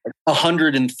there were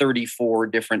 134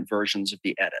 different versions of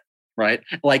the edit, right?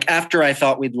 Like after I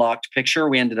thought we'd locked picture,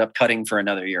 we ended up cutting for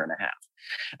another year and a half.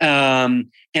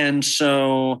 And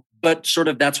so, but sort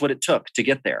of that's what it took to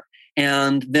get there.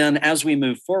 And then as we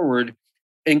move forward,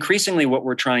 increasingly what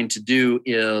we're trying to do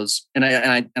is, and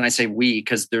I say we,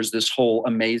 because there's this whole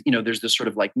there's this sort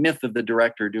of myth of the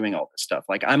director doing all this stuff.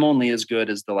 Like I'm only as good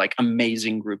as the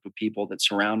amazing group of people that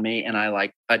surround me. And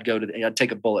I'd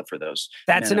take a bullet for those.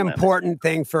 That's an important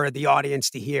thing for the audience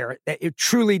to hear, that it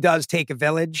truly does take a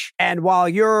village. And while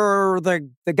you're the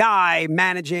guy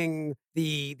managing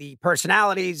the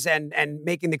personalities and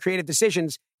making the creative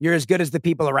decisions, you're as good as the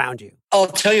people around you. I'll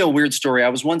tell you a weird story. I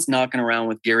was once knocking around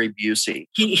with Gary Busey.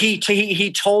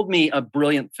 He told me a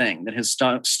brilliant thing that has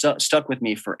stuck with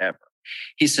me forever.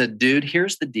 He said, dude,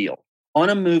 here's the deal. On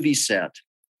a movie set,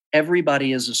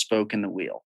 everybody is a spoke in the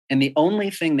wheel. And the only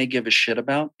thing they give a shit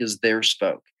about is their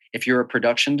spoke. If you're a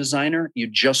production designer, you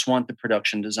just want the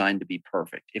production design to be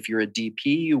perfect. If you're a DP,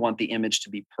 you want the image to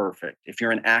be perfect. If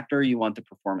you're an actor, you want the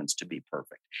performance to be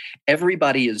perfect. Every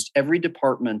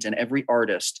department and every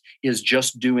artist is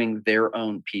just doing their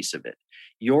own piece of it.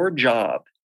 Your job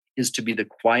is to be the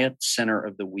quiet center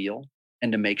of the wheel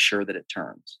and to make sure that it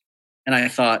turns. And I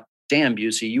thought, damn,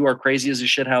 Busey, you are crazy as a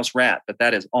shithouse rat, but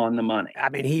that is on the money. I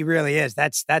mean, he really is.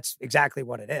 That's exactly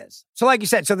what it is. So like you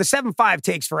said, so the 7.5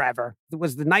 takes forever.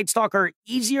 Was the Night Stalker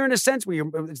easier in a sense?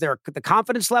 Is there the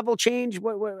confidence level change?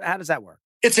 How does that work?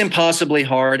 It's impossibly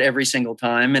hard every single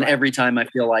time. And every time I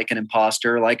feel like an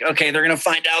imposter, okay, they're going to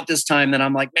find out this time that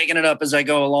I'm making it up as I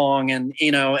go along and,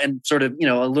 and sort of,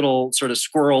 a little sort of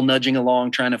squirrel nudging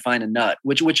along, trying to find a nut,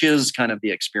 which is kind of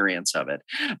the experience of it.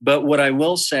 But what I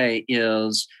will say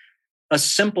is, a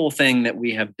simple thing that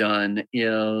we have done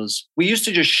is we used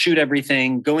to just shoot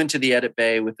everything, go into the edit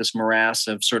bay with this morass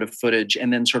of sort of footage,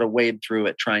 and then sort of wade through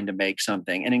it trying to make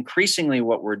something. And increasingly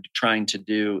what we're trying to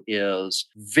do is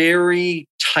very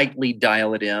tightly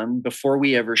dial it in before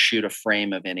we ever shoot a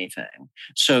frame of anything,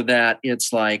 so that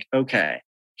it's okay,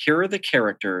 here are the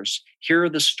characters, here are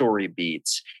the story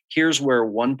beats, here's where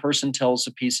one person tells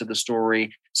a piece of the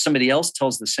story, somebody else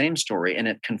tells the same story, and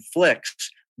it conflicts,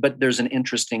 but there's an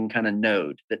interesting kind of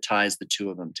node that ties the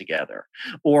two of them together.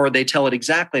 Or they tell it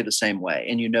exactly the same way,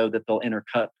 and that they'll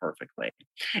intercut perfectly.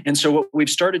 And so what we've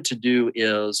started to do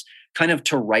is kind of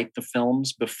to write the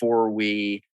films before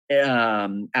we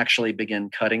actually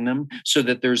begin cutting them, so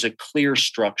that there's a clear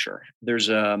structure. There's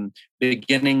a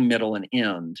beginning, middle, and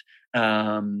end.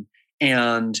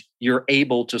 and you're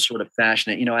able to sort of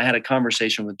fashion it. You know, I had a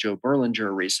conversation with Joe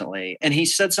Berlinger recently, and he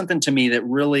said something to me that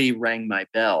really rang my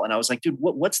bell. And I was like, dude,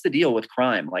 what's the deal with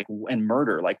crime, like, and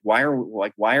murder? Like, why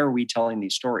are we telling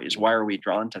these stories? Why are we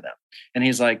drawn to them? And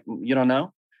he's like, you don't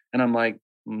know? And I'm like,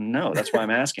 no, that's why I'm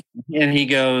asking. And he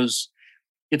goes,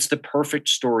 it's the perfect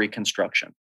story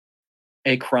construction.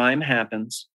 A crime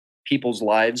happens, people's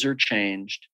lives are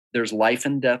changed, there's life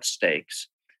and death stakes,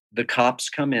 the cops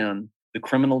come in, the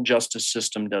criminal justice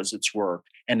system does its work,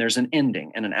 and there's an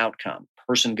ending and an outcome.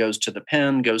 Person goes to the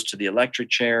pen, goes to the electric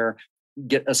chair,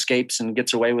 escapes and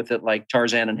gets away with it like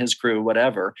Tarzan and his crew,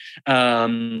 whatever.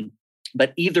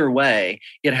 But either way,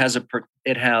 it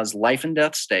has life and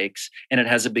death stakes, and it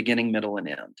has a beginning, middle, and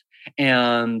end.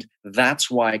 And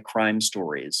that's why crime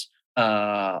stories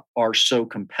are so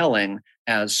compelling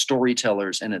as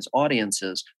storytellers and as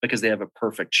audiences, because they have a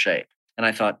perfect shape. And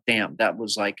I thought, damn, that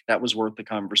was worth the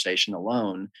conversation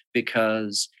alone,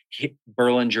 because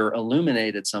Berlinger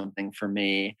illuminated something for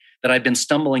me that I've been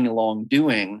stumbling along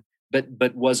doing,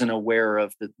 but wasn't aware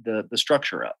of the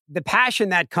structure of. The passion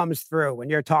that comes through when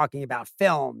you're talking about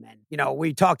film, and, you know,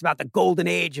 we talked about the golden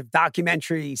age of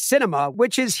documentary cinema,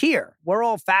 which is here. We're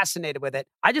all fascinated with it.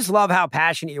 I just love how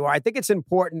passionate you are. I think it's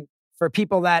important for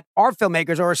people that are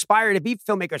filmmakers or aspire to be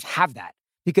filmmakers have that,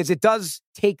 because it does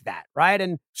take that, right?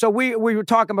 And so we were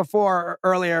talking before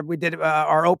earlier, we did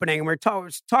our opening, and we were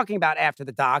talking about After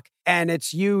the Doc, and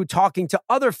it's you talking to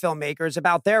other filmmakers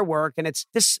about their work, and it's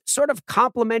this sort of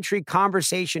complimentary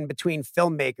conversation between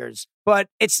filmmakers. But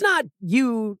it's not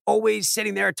you always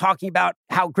sitting there talking about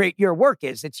how great your work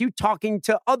is. It's you talking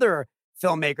to other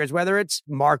filmmakers, whether it's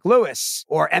Mark Lewis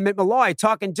or Emmett Malloy,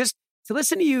 talking just to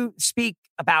listen to you speak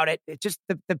about it. It's just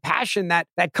the passion that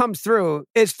comes through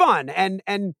is fun.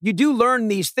 And you do learn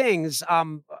these things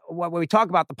when we talk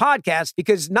about the podcast,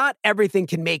 because not everything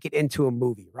can make it into a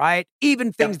movie, right?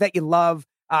 Even things that you love.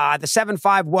 The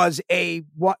 7.5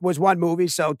 was one movie,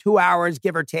 so 2 hours,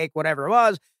 give or take, whatever it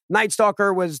was. Night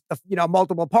Stalker was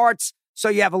multiple parts, so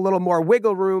you have a little more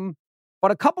wiggle room. But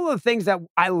a couple of things that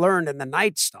I learned in the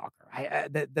Night Stalker,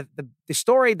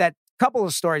 couple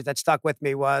of stories that stuck with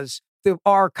me was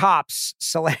our cops,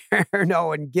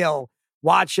 Salerno and Gill,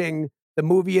 watching the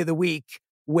movie of the week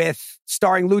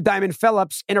starring Lou Diamond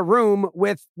Phillips in a room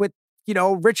with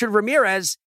Richard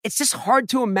Ramirez. It's just hard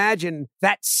to imagine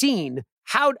that scene.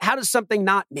 How does something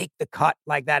not make the cut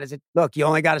like that? Is it, look, you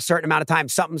only got a certain amount of time.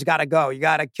 Something's got to go. You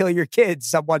got to kill your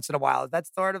kids once in a while. That's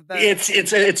sort of the...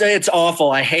 It's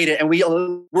awful. I hate it. And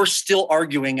we're still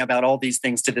arguing about all these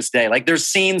things to this day. Like, there's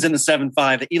scenes in the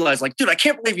 7.5 that Eli's like, dude, I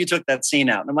can't believe you took that scene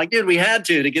out. And I'm like, dude, we had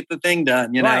to get the thing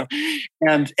done, know?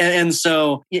 And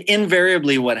so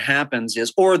invariably what happens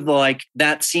is, or like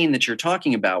that scene that you're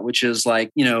talking about, which is like,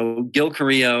 Gil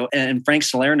Carrillo and Frank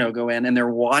Salerno go in and they're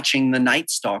watching the Night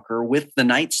Stalker with the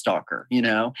Night Stalker, And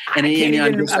I can't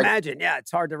even imagine. Yeah,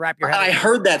 it's hard to wrap your head around. I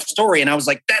heard that story and I was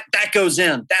like, that goes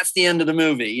in. That's the end of the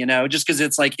movie, just because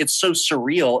it's like, it's so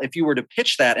surreal. If you were to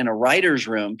pitch that in a writer's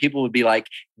room, people would be like,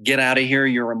 get out of here.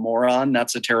 You're a moron.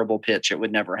 That's a terrible pitch. It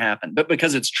would never happen. But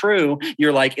because it's true,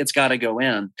 you're like, it's got to go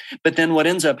in. But then what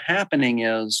ends up happening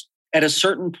is, at a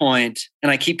certain point, and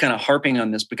I keep kind of harping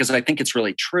on this because I think it's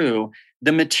really true,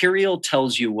 the material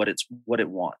tells you what it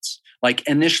wants. Like,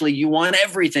 initially you want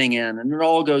everything in and it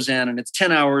all goes in and it's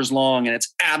 10 hours long and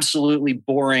it's absolutely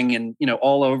boring and,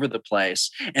 all over the place.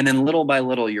 And then little by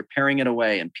little, you're paring it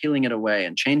away and peeling it away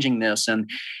and changing this. And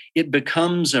it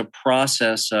becomes a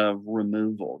process of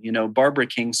removal. Barbara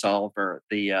Kingsolver,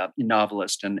 the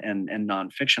novelist and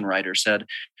nonfiction writer, said,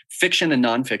 fiction and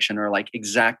nonfiction are like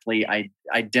exactly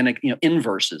identical,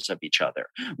 inverses of each other,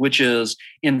 which is,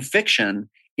 in fiction,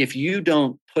 if you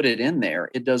don't put it in there,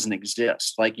 it doesn't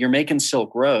exist. Like, you're making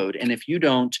Silk Road, and if you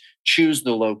don't choose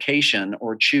the location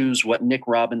or choose what Nick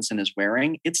Robinson is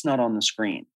wearing, it's not on the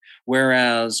screen.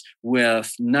 Whereas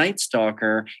with Night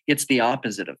Stalker, it's the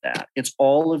opposite of that. It's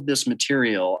all of this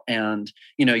material, and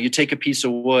you take a piece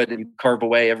of wood and you carve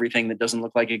away everything that doesn't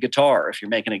look like a guitar if you're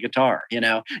making a guitar,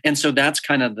 And so that's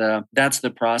kind of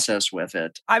the process with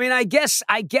it. I mean, I guess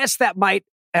that might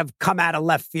have come out of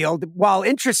left field. While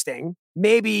interesting,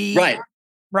 maybe right.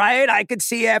 I could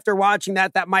see after watching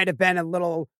that might have been a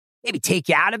little, maybe take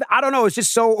you out of it. I don't know. It's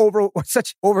just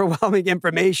such overwhelming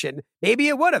information. Maybe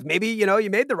it would have. Maybe, you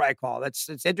made the right call. It's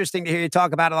interesting to hear you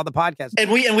talk about it on the podcast.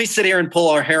 And we sit here and pull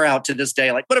our hair out to this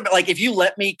day. Like, what about, like, if you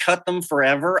let me cut them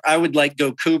forever, I would like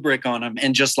go Kubrick on them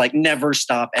and just like never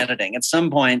stop editing. At some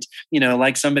point,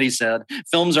 like somebody said,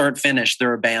 films aren't finished,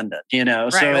 they're abandoned,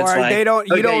 Right. So it's or like,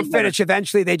 you don't finish.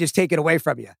 Eventually they just take it away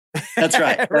from you. That's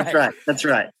right. That's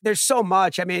right. There's so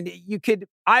much. I mean,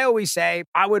 I always say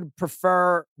I would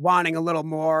prefer wanting a little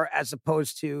more as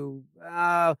opposed to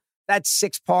that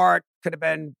 6-part could have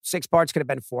been 6 parts, could have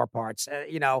been 4 parts.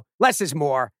 Less is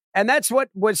more. And that's what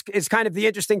is kind of the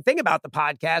interesting thing about the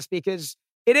podcast, because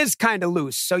it is kind of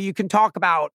loose. So you can talk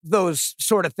about those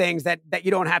sort of things that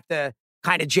you don't have to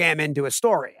kind of jam into a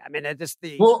story. I mean,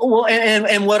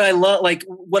 and what I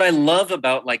love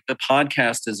about like the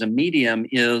podcast as a medium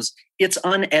is it's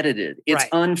unedited, it's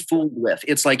unfooled with.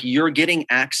 It's like you're getting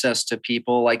access to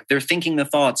people, like they're thinking the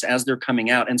thoughts as they're coming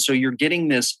out, and so you're getting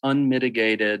this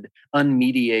unmitigated,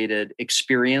 unmediated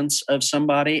experience of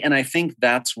somebody. And I think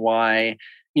that's why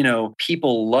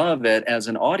people love it as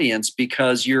an audience,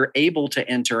 because you're able to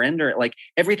enter into it. Like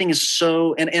everything is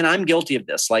so, and I'm guilty of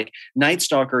this. Like Night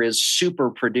Stalker is super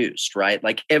produced, right?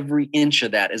 Like every inch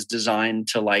of that is designed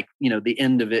to the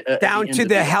end of it. Down to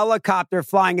the helicopter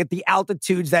flying at the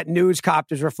altitudes that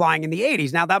newscopters were flying in the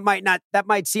 80s. Now that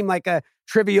might seem like a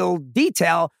trivial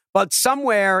detail, but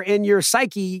somewhere in your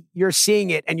psyche, you're seeing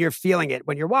it and you're feeling it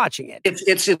when you're watching it.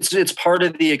 It's part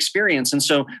of the experience. And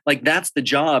so like, that's the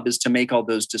job, is to make all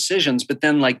those decisions. But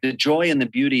then like the joy and the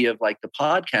beauty of like the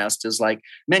podcast is like,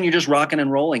 man, you're just rocking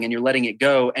and rolling and you're letting it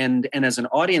go. And as an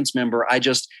audience member,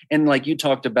 and like you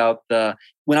talked about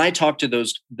when I talk to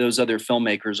those other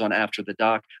filmmakers on After the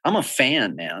Doc, I'm a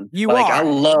fan, man. I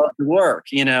love the work,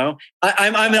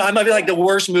 I'm like the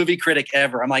worst movie critic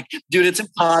ever. I'm like, dude, it's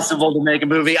impossible to make a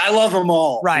movie. I love them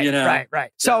all. Right.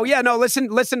 So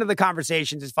listen to the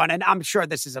conversations. It's fun. And I'm sure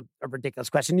this is a ridiculous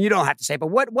question. You don't have to say, but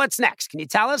what's next? Can you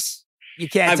tell us? You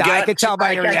can't tell. I can tell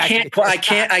by your reaction. I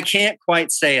can't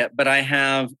quite say it, but I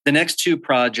have the next 2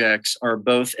 projects are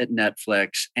both at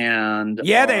Netflix, and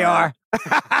they are.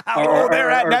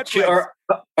 They're at Netflix.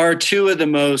 Are 2 of the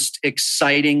most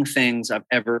exciting things I've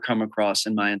ever come across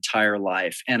in my entire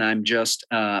life. And I'm just,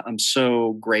 I'm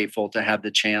so grateful to have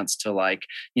the chance to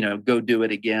go do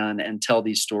it again and tell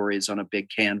these stories on a big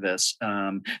canvas.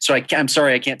 So I'm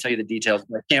sorry, I can't tell you the details,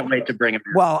 but I can't wait to bring them.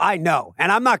 Well, I know, and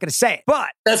I'm not going to say it, but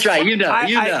that's right.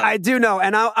 I do know.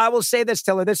 And I will say this,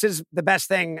 Tiller, this is the best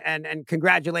thing. And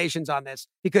congratulations on this,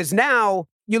 because now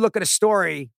you look at a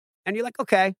story and you're like,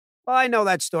 okay, well, I know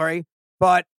that story,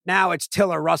 but now it's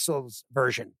Tiller Russell's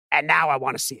version, and now I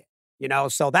want to see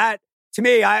it. So that, to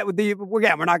me, we're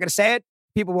not going to say it.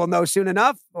 People will know soon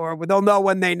enough, or they'll know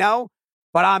when they know.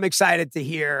 But I'm excited to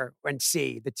hear and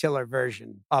see the Tiller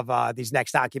version of these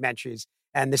next documentaries.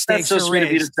 And the stakes are raised. That's so sweet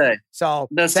of you to say. So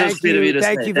that's so sweet of you to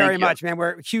say. Thank you very much, man.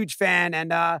 We're a huge fan. And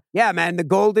man, the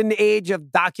golden age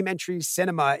of documentary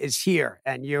cinema is here.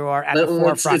 And you are at the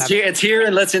forefront of it. It's here,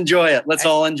 and let's enjoy it. Let's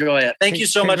all enjoy it. Thank you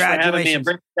so much for having me, and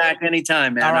bring me back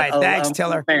anytime, man. All right. Thanks,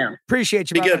 Tiller. Appreciate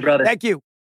you, brother. Be good, brother. Thank you.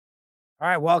 All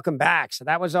right. Welcome back. So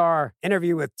that was our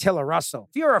interview with Tiller Russell.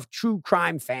 If you're a true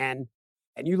crime fan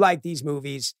and you like these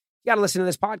movies, you got to listen to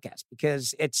this podcast,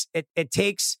 because it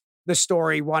takes the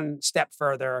story one step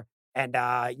further, and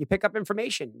you pick up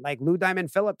information like Lou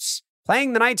Diamond Phillips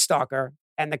playing the Night Stalker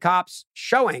and the cops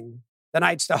showing the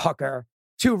Night Stalker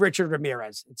to Richard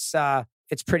Ramirez.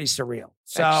 It's pretty surreal.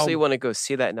 So I actually want to go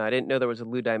see that now. I didn't know there was a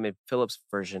Lou Diamond Phillips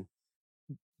version.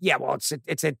 Yeah, well,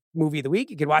 it's a movie of the week.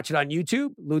 You can watch it on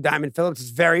YouTube. Lou Diamond Phillips. It's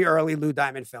very early Lou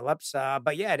Diamond Phillips.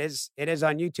 But yeah, it is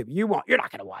on YouTube. You're not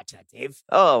going to watch that, Dave.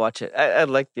 Oh, I'll watch it. I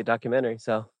like the documentary,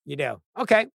 so. You do.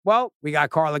 Okay. Well, we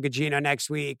got Carla Gugino next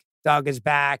week. Doug is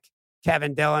back.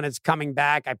 Kevin Dillon is coming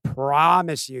back. I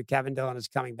promise you, Kevin Dillon is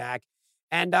coming back.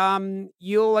 And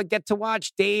you'll get to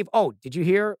watch Dave. Oh, did you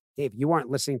hear? Dave, you weren't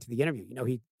listening to the interview.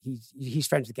 He's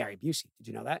friends with Gary Busey. Did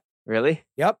you know that? Really?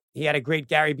 Yep. He had a great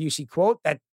Gary Busey quote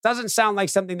that doesn't sound like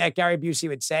something that Gary Busey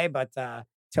would say, but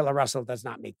Tiller Russell does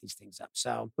not make these things up.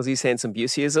 So was he saying some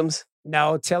Buseyisms?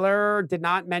 No, Tiller did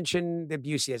not mention the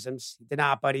Buseyisms. He did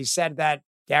not, but he said that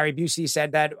Gary Busey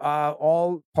said that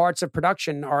all parts of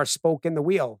production are spoke in the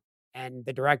wheel, and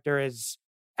the director is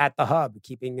at the hub,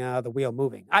 keeping the wheel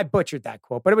moving. I butchered that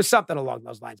quote, but it was something along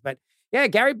those lines. But yeah,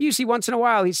 Gary Busey, once in a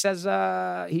while, he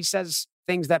says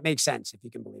things that make sense, if you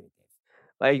can believe it.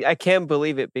 I can't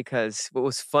believe it, because what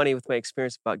was funny with my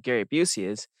experience about Gary Busey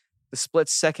is the split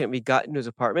second we got into his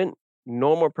apartment,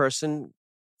 normal person,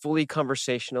 fully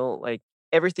conversational, like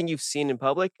everything you've seen in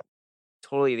public,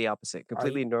 totally the opposite,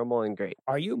 completely normal and great.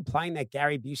 Are you implying that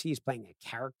Gary Busey is playing a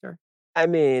character? I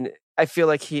mean, I feel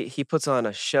like he puts on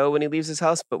a show when he leaves his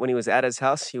house, but when he was at his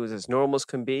house, he was as normal as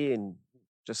can be, and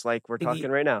just like we're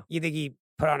talking right now. You think he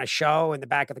put on a show in the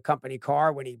back of the company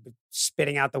car when he was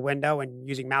spitting out the window and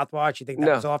using mouthwash? You think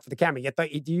that was off for the camera?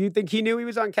 Do you think he knew he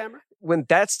was on camera? When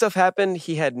that stuff happened,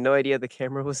 he had no idea the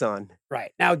camera was on.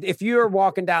 Right. Now, if you're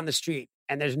walking down the street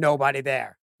and there's nobody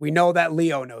there, we know that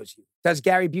Leo knows you. Does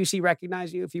Gary Busey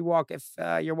recognize you if you're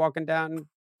walking down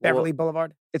Beverly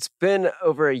Boulevard? It's been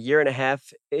over a year and a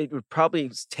half. It would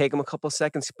probably take him a couple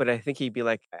seconds, but I think he'd be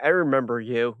like, I remember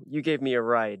you. You gave me a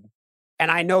ride. And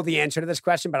I know the answer to this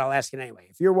question, but I'll ask it anyway.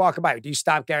 If you're walking by, do you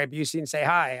stop Gary Busey and say,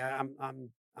 hi,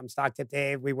 I'm Stock Tip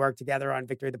Dave. We work together on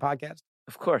Victory the Podcast?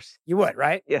 Of course. You would,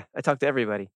 right? Yeah, I talk to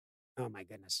everybody. Oh my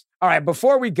goodness. All right,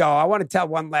 before we go, I want to tell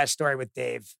one last story with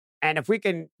Dave. And if we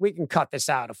can cut this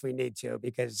out if we need to,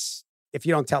 because if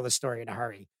you don't tell the story in a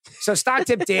hurry. So Stock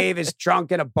Tip Dave is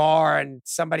drunk in a bar and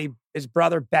his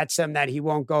brother bets him that he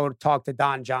won't go talk to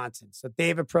Don Johnson. So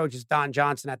Dave approaches Don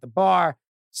Johnson at the bar,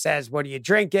 says, what are you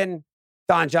drinking?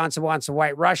 Don Johnson wants a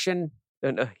White Russian.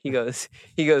 No, he goes,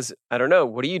 I don't know.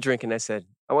 What are you drinking? I said,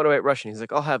 I want a White Russian. He's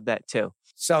like, I'll have that too.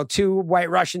 So 2 White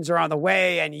Russians are on the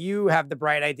way, and you have the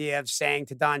bright idea of saying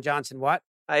to Don Johnson, what?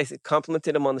 I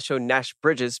complimented him on the show Nash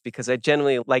Bridges because I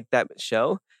generally like that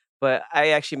show. But I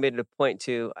actually made it a point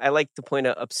I like to point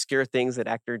out obscure things that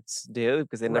actors do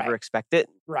because they never expect it.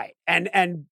 Right.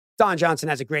 And Don Johnson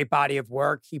has a great body of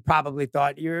work. He probably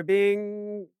thought you were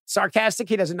being sarcastic.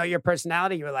 He doesn't know your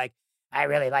personality. You were like, I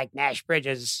really like Nash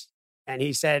Bridges. And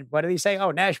he said, what did he say? Oh,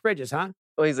 Nash Bridges, huh?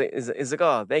 Oh, he's like,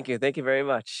 oh, thank you. Thank you very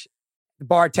much. The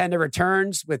bartender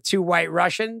returns with 2 White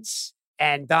Russians.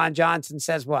 And Don Johnson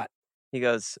says what? He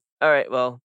goes, all right,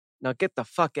 well, now get the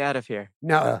fuck out of here.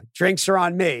 No, drinks are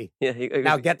on me. Yeah,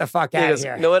 now get the fuck out of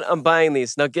here. You know what? I'm buying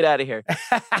these. Now get out of here.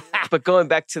 But going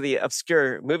back to the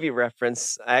obscure movie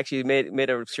reference, I actually made an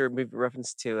obscure movie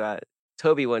reference to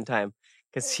Toby one time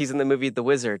because he's in the movie The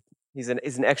Wizard. He's an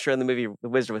extra in the movie The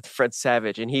Wizard with Fred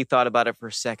Savage, and he thought about it for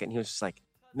a second. He was just like,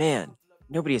 man,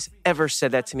 nobody has ever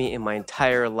said that to me in my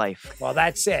entire life. Well,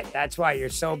 that's it. That's why you're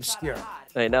so obscure.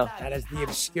 I know. That is the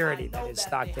obscurity that is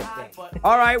Stock Tip Dave.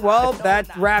 All right, well,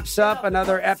 that wraps up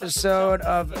another episode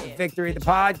of Victory the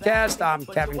Podcast. I'm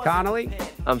Kevin Connolly.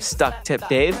 I'm Stock Tip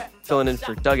Dave, filling in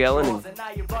for Doug Ellen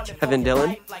and Kevin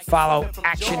Dillon. Follow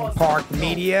Action Park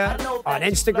Media on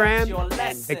Instagram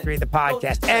and Victory the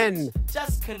Podcast and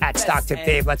at Stock Tip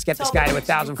Dave. Let's get this guy to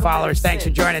 1,000 followers. Thanks for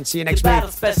joining. See you next week.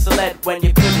 Special ed when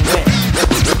you couldn't win.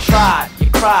 You tried,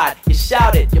 you cried, you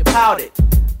shouted, you pouted.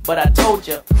 But I told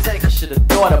you, I should have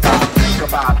thought about it. Think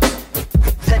about it.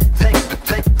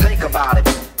 Think about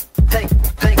it.